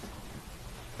fazer?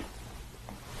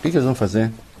 O que eles vão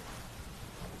fazer?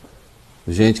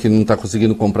 Gente que não está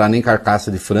conseguindo comprar nem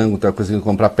carcaça de frango, não está conseguindo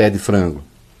comprar pé de frango.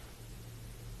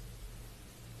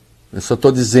 Eu só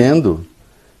estou dizendo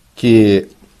que...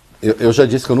 Eu já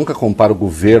disse que eu nunca comparo o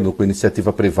governo com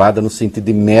iniciativa privada no sentido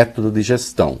de método de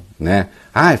gestão, né?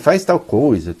 Faz tal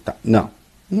coisa. Tá.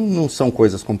 Não são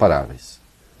coisas comparáveis.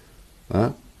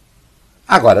 Né?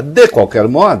 Agora, de qualquer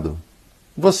modo,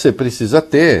 você precisa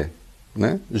ter,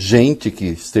 né, gente que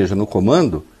esteja no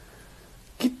comando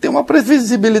que tem uma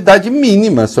previsibilidade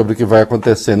mínima sobre o que vai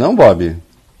acontecer, não, Bob?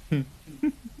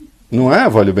 Não é,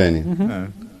 Vólio Beni? Uhum.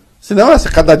 Senão,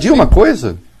 cada dia uma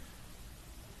coisa.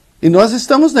 E nós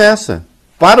estamos nessa.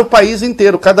 Para o país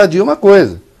inteiro, cada dia uma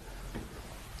coisa.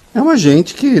 É uma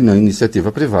gente que, na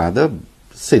iniciativa privada,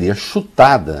 seria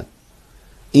chutada.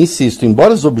 Insisto,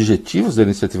 embora os objetivos da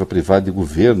iniciativa privada e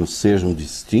governo sejam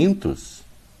distintos,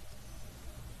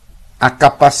 a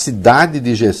capacidade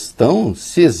de gestão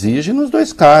se exige nos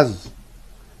dois casos.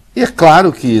 E é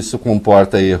claro que isso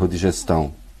comporta erro de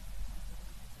gestão.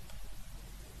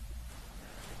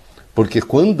 Porque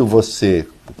quando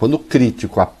o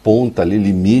crítico aponta ali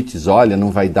limites, olha, não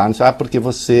vai dar, não sei, porque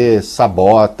você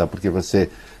sabota, porque você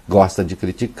gosta de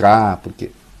criticar,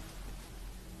 porque...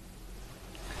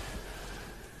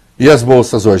 E as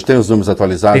bolsas hoje? Tem os números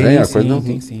atualizados,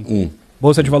 hein? Sim.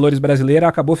 Bolsa de Valores brasileira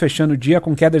acabou fechando o dia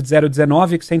com queda de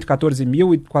 0,19,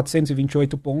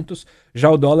 114.428 pontos. Já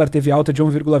o dólar teve alta de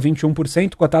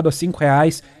 1,21%, cotado a R$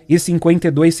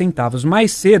 5,52.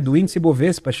 Mais cedo, o índice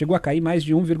Bovespa chegou a cair mais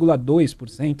de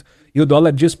 1,2% e o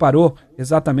dólar disparou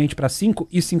exatamente para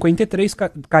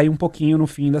 5,53, caiu um pouquinho no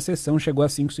fim da sessão, chegou a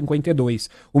 5,52.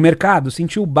 O mercado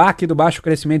sentiu o baque do baixo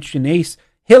crescimento chinês,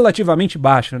 relativamente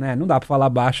baixo, né? Não dá para falar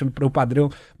baixo para o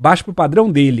padrão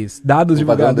deles. Dados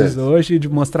divulgados hoje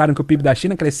mostraram que o PIB da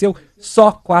China cresceu só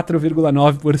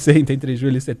 4,9% entre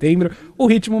julho e setembro. O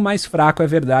ritmo mais fraco, é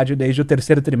verdade, desde o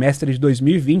terceiro trimestre de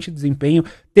 2020. O desempenho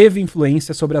teve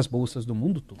influência sobre as bolsas do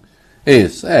mundo todo.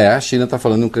 Isso, a China está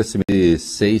falando de um crescimento de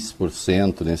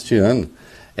 6% neste ano.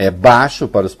 É baixo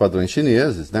para os padrões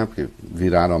chineses, né? Porque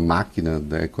viraram a máquina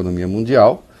da economia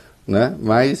mundial. Né?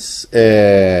 Mas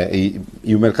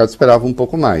o mercado esperava um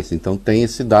pouco mais, então tem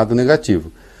esse dado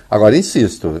negativo. Agora,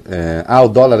 insisto, o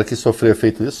dólar aqui sofreu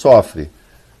efeito disso, sofre,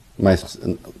 mas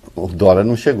o dólar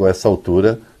não chegou a essa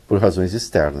altura por razões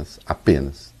externas,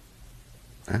 apenas.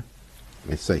 Né?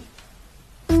 É isso aí.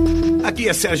 Aqui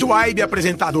é Sérgio Waibe,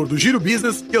 apresentador do Giro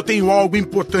Business, e eu tenho algo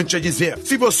importante a dizer.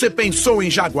 Se você pensou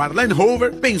em Jaguar Land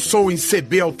Rover, pensou em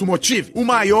CB Automotive, o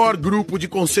maior grupo de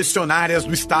concessionárias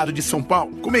do estado de São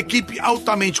Paulo. Com uma equipe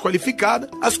altamente qualificada,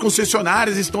 as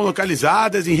concessionárias estão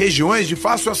localizadas em regiões de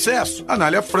fácil acesso,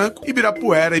 Anália Franco,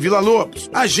 Ibirapuera e Vila Lobos.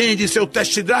 Agende seu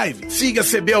test drive, siga a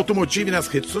CB Automotive nas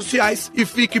redes sociais e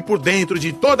fique por dentro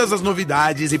de todas as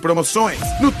novidades e promoções.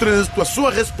 No trânsito, a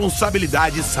sua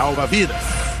responsabilidade salva vidas.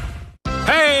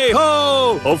 Hey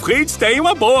ho! O Fritz tem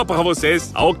uma boa para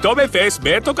vocês. A Oktoberfest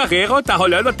Beto Carreiro tá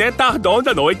rolando até tardão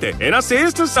da noite. E na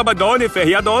sexta, sabadão e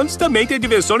feriadões também tem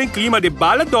diversão em clima de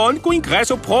baladão com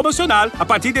ingresso promocional a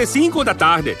partir de 5 da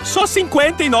tarde. Só R$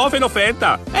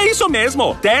 59,90. É isso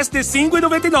mesmo, 10 de R$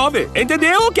 5,99.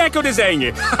 Entendeu o que é que eu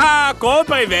desenhe?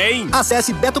 Compra e vem!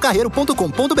 Acesse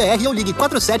betocarreiro.com.br ou ligue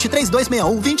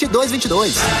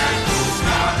 473261-2222.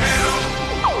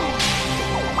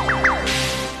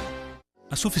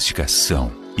 A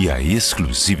sofisticação e a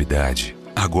exclusividade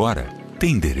agora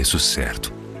tem endereço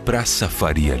certo. Praça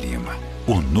Faria Lima.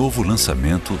 O novo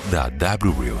lançamento da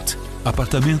W Realty.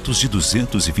 Apartamentos de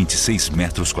 226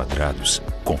 metros quadrados,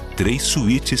 com 3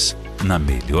 suítes na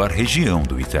melhor região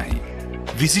do Itaim.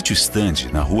 Visite o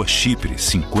stand na Rua Chipre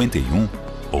 51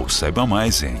 ou saiba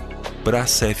mais em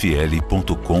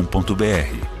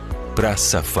praçafl.com.br.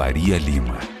 Praça Faria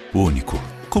Lima. Único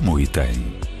como o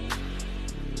Itaim.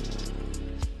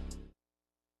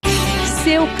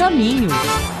 Seu caminho.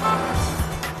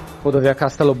 Rodovia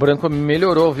Castelo Branco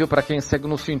melhorou, viu, para quem segue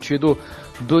no sentido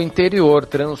do interior.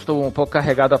 Trânsito um pouco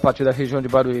carregado a partir da região de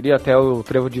Barueri até o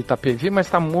trevo de Itapevi, mas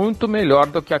está muito melhor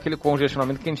do que aquele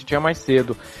congestionamento que a gente tinha mais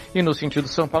cedo. E no sentido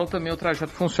São Paulo também o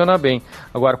trajeto funciona bem.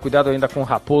 Agora, cuidado ainda com o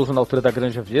Raposo na altura da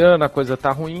Granja Viana, a coisa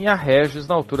tá ruim, e a Regis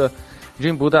na altura de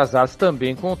Embu das Artes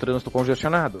também com o trânsito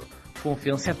congestionado.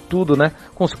 Confiança é tudo, né?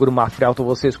 Com o seguro Mafre Alto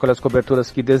você escolhe as coberturas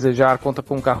que desejar, conta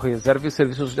com carro reserva e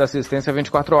serviços de assistência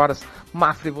 24 horas.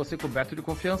 Mafre, você coberto de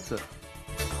confiança.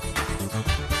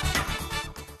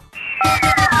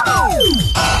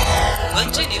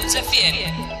 Band News FM.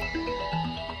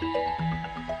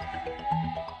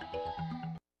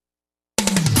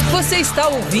 Você está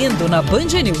ouvindo na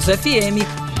Band News FM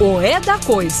o É da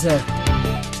Coisa.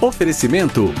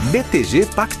 Oferecimento BTG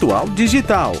Pactual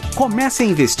Digital. Comece a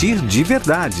investir de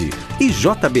verdade. E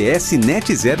JBS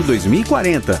Net Zero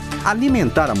 2040.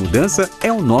 Alimentar a mudança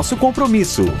é o nosso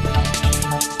compromisso.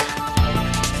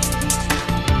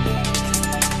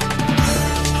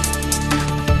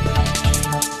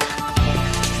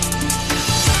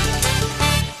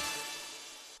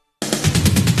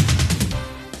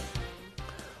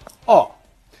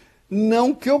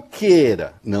 Não que eu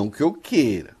queira,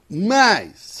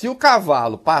 mas se o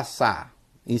cavalo passar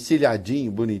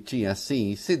encilhadinho, bonitinho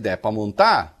assim, e se der para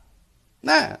montar,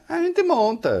 né, a gente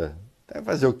monta. Vai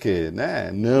fazer o quê,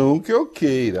 né? Não que eu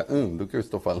queira. Do que eu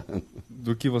estou falando?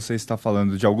 Do que você está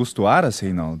falando? De Augusto Aras,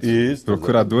 Reinaldo? Isso.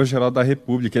 Procurador-Geral da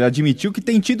República. Ele admitiu que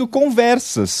tem tido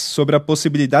conversas sobre a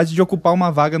possibilidade de ocupar uma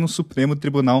vaga no Supremo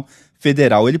Tribunal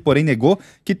Federal. Ele, porém, negou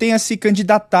que tenha se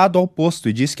candidatado ao posto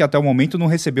e disse que até o momento não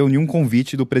recebeu nenhum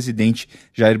convite do presidente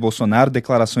Jair Bolsonaro.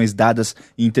 Declarações dadas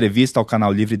em entrevista ao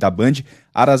Canal Livre da Band.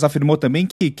 Aras afirmou também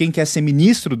que quem quer ser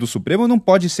ministro do Supremo não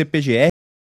pode ser PGR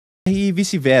e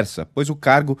vice-versa, pois o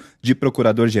cargo de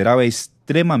procurador-geral é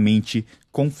extremamente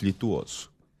conflituoso.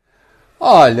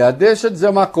 Olha, deixa eu dizer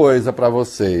uma coisa para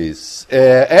vocês.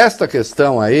 Esta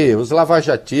questão aí, os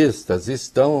lavajatistas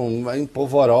estão em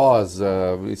polvorosa,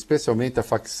 especialmente a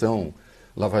facção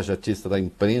lavajatista da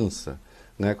imprensa,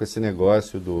 né, com esse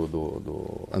negócio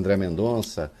do André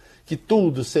Mendonça, que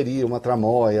tudo seria uma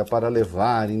tramóia para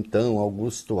levar, então,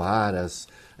 Augusto Aras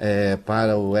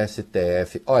para o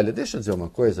STF. Olha, deixa eu dizer uma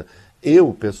coisa.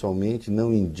 Eu, pessoalmente,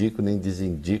 não indico, nem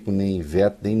desindico, nem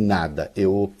veto, nem nada.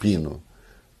 Eu opino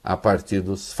a partir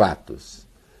dos fatos.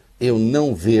 Eu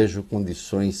não vejo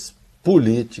condições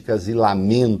políticas e,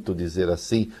 lamento dizer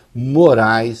assim,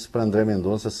 morais para André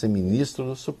Mendonça ser ministro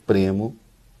do Supremo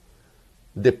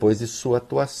depois de sua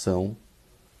atuação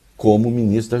como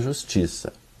ministro da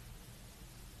Justiça.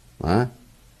 Não é?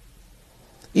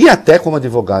 E até como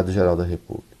advogado-geral da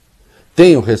República.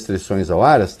 Tenho restrições ao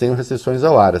Aras? Tenho restrições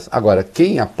ao Aras. Agora,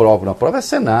 quem aprova ou não aprova é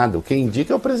Senado. Quem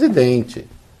indica é o presidente.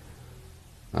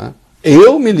 Né?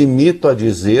 Eu me limito a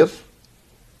dizer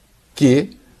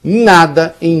que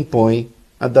nada impõe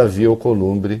a Davi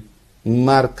Alcolumbre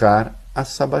marcar a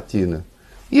sabatina.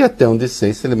 E até onde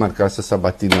sei, se ele marcasse a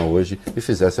sabatina hoje e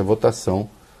fizesse a votação,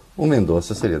 o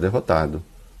Mendonça seria derrotado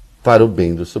para o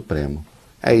bem do Supremo.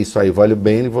 É isso aí, vale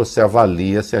bem, e você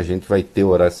avalia se a gente vai ter o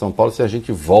horário de São Paulo, se a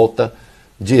gente volta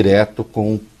direto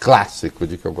com um clássico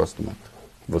de que eu gosto muito.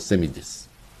 Você me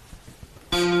diz.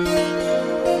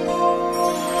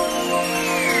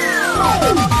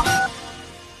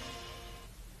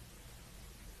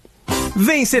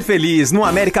 Vem ser feliz no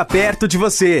América perto de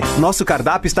você. Nosso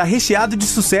cardápio está recheado de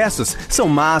sucessos. São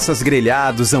massas,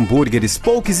 grelhados, hambúrgueres,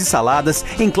 poques e saladas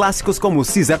em clássicos como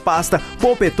Caesar Pasta,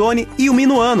 polpettone e o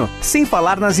minuano. Sem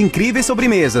falar nas incríveis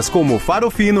sobremesas como o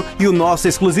farofino e o nosso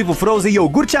exclusivo Frozen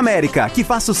Iogurte América, que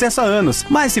faz sucesso há anos.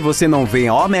 Mas se você não vem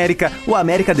ao América, o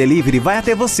América Delivery vai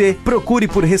até você. Procure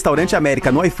por Restaurante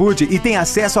América no iFood e tenha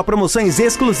acesso a promoções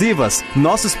exclusivas.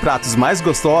 Nossos pratos mais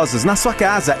gostosos na sua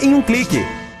casa em um clique.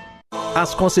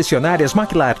 As concessionárias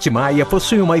McLart Maia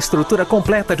possuem uma estrutura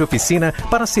completa de oficina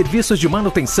para serviços de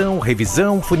manutenção,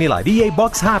 revisão, funilaria e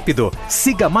box rápido.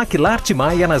 Siga McLart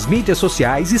Maia nas mídias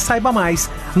sociais e saiba mais.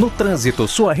 No trânsito,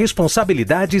 sua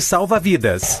responsabilidade salva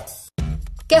vidas.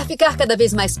 Quer ficar cada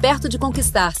vez mais perto de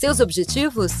conquistar seus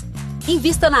objetivos?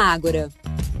 Invista na Ágora.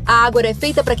 A Ágora é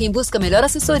feita para quem busca melhor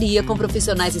assessoria com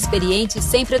profissionais experientes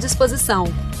sempre à disposição.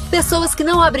 Pessoas que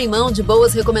não abrem mão de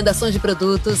boas recomendações de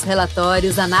produtos,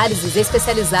 relatórios, análises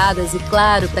especializadas e,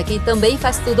 claro, para quem também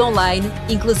faz tudo online,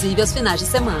 inclusive aos finais de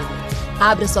semana.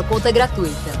 Abra sua conta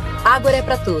gratuita. Ágora é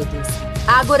para todos.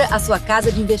 Ágora, a sua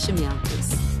casa de investimentos.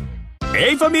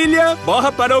 Ei, família,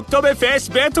 bora para o Oktoberfest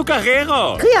Beto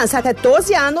Carreiro. Criança até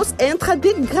 12 anos entra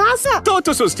de graça.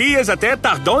 Todos os dias até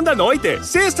tardão da noite.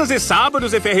 Sextas e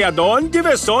sábados e feriadão,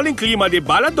 diversão em clima de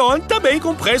baladão, também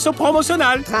com preço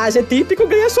promocional. Traje típico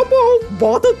ganha bom.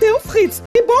 Bota o teu Fritz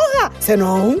e bora.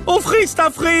 Senão... O Fritz tá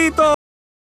frito.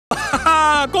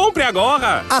 Compre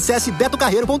agora. Acesse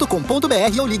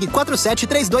betocarreiro.com.br ou ligue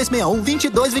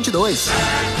 473261-2222.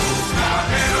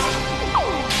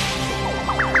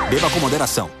 Beba com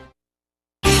moderação.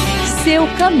 Seu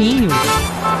caminho.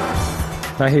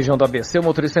 Na região do ABC, o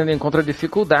motorista ainda encontra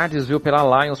dificuldades, viu, pela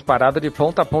Lions, parada de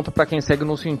ponta a ponta para quem segue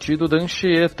no sentido da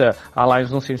Anchieta. A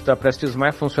Lions no sentido da Prestes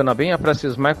Maia funciona bem, a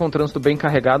Prestes Maia com o trânsito bem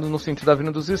carregado no sentido da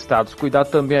Avenida dos Estados. Cuidado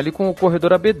também ali com o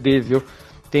corredor ABD, viu?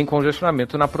 Tem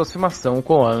congestionamento na aproximação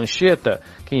com a Anchieta.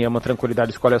 Quem ama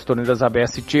tranquilidade escolhe as torneiras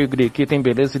ABS Tigre, que tem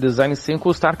beleza e design sem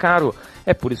custar caro.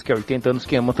 É por isso que há 80 anos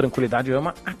quem ama tranquilidade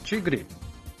ama a Tigre.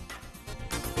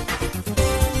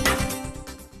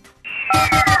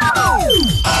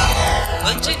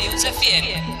 Band News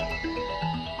FM.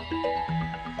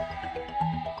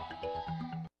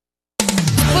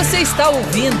 Você está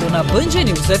ouvindo na Band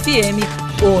News FM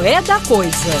o É da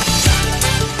Coisa.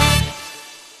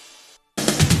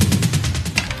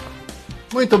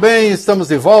 Muito bem, estamos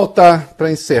de volta para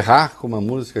encerrar com uma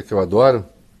música que eu adoro,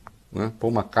 né?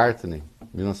 Paul McCartney,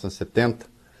 1970.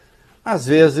 Às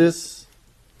vezes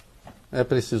é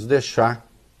preciso deixar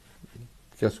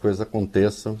que as coisas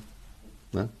aconteçam,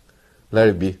 né? Let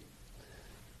it be.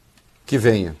 Que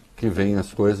venham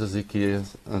as coisas e que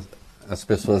as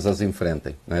pessoas as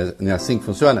enfrentem. Não é assim que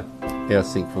funciona? É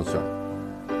assim que funciona.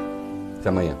 Até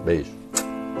amanhã. Beijo.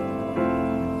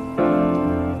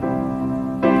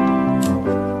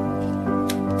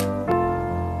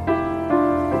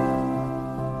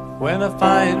 When I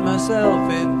find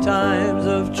myself in times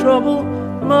of trouble,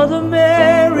 Mother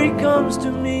Mary comes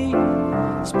to me,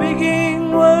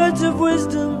 speaking words of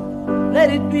wisdom,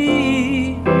 let it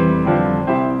be.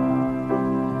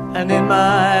 And in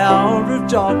my hour of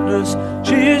darkness,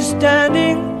 she is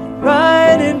standing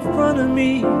right in front of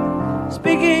me,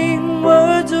 speaking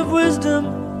words of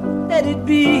wisdom, let it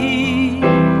be.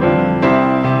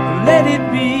 Let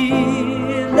it be,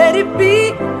 let it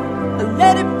be,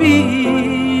 let it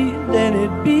be, let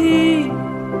it be.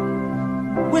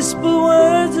 Whisper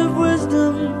words of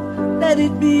wisdom, let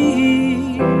it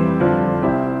be.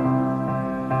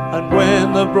 And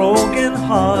when the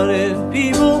broken-hearted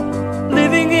people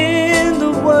living in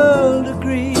the world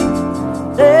agree,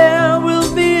 there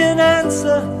will be an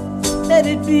answer, let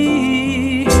it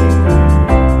be.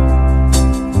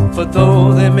 For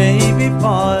though they may be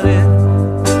parted,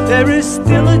 there is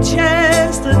still a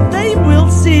chance that they will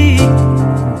see.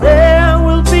 There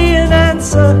will be an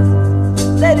answer,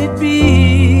 let it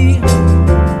be.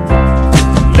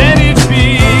 Let it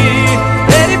be,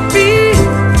 let it be,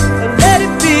 let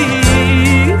it be,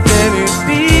 let it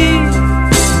be.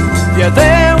 Yeah,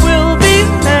 there will be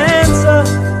an answer,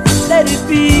 let it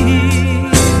be.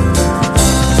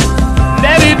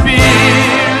 Let it be,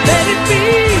 let it be,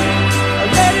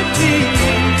 let it be,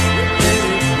 let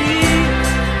it be.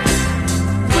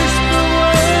 Whisper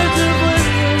words of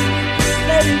wisdom,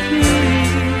 let it be.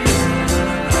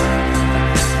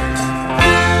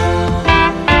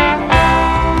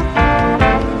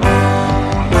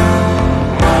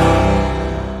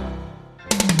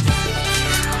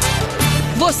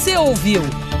 Você ouviu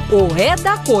O É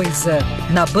da Coisa,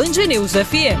 na Band News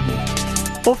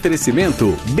FM.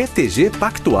 Oferecimento BTG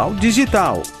Pactual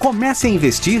Digital. Comece a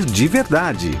investir de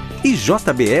verdade. E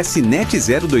JBS Net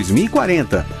Zero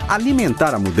 2040.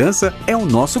 Alimentar a mudança é o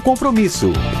nosso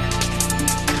compromisso.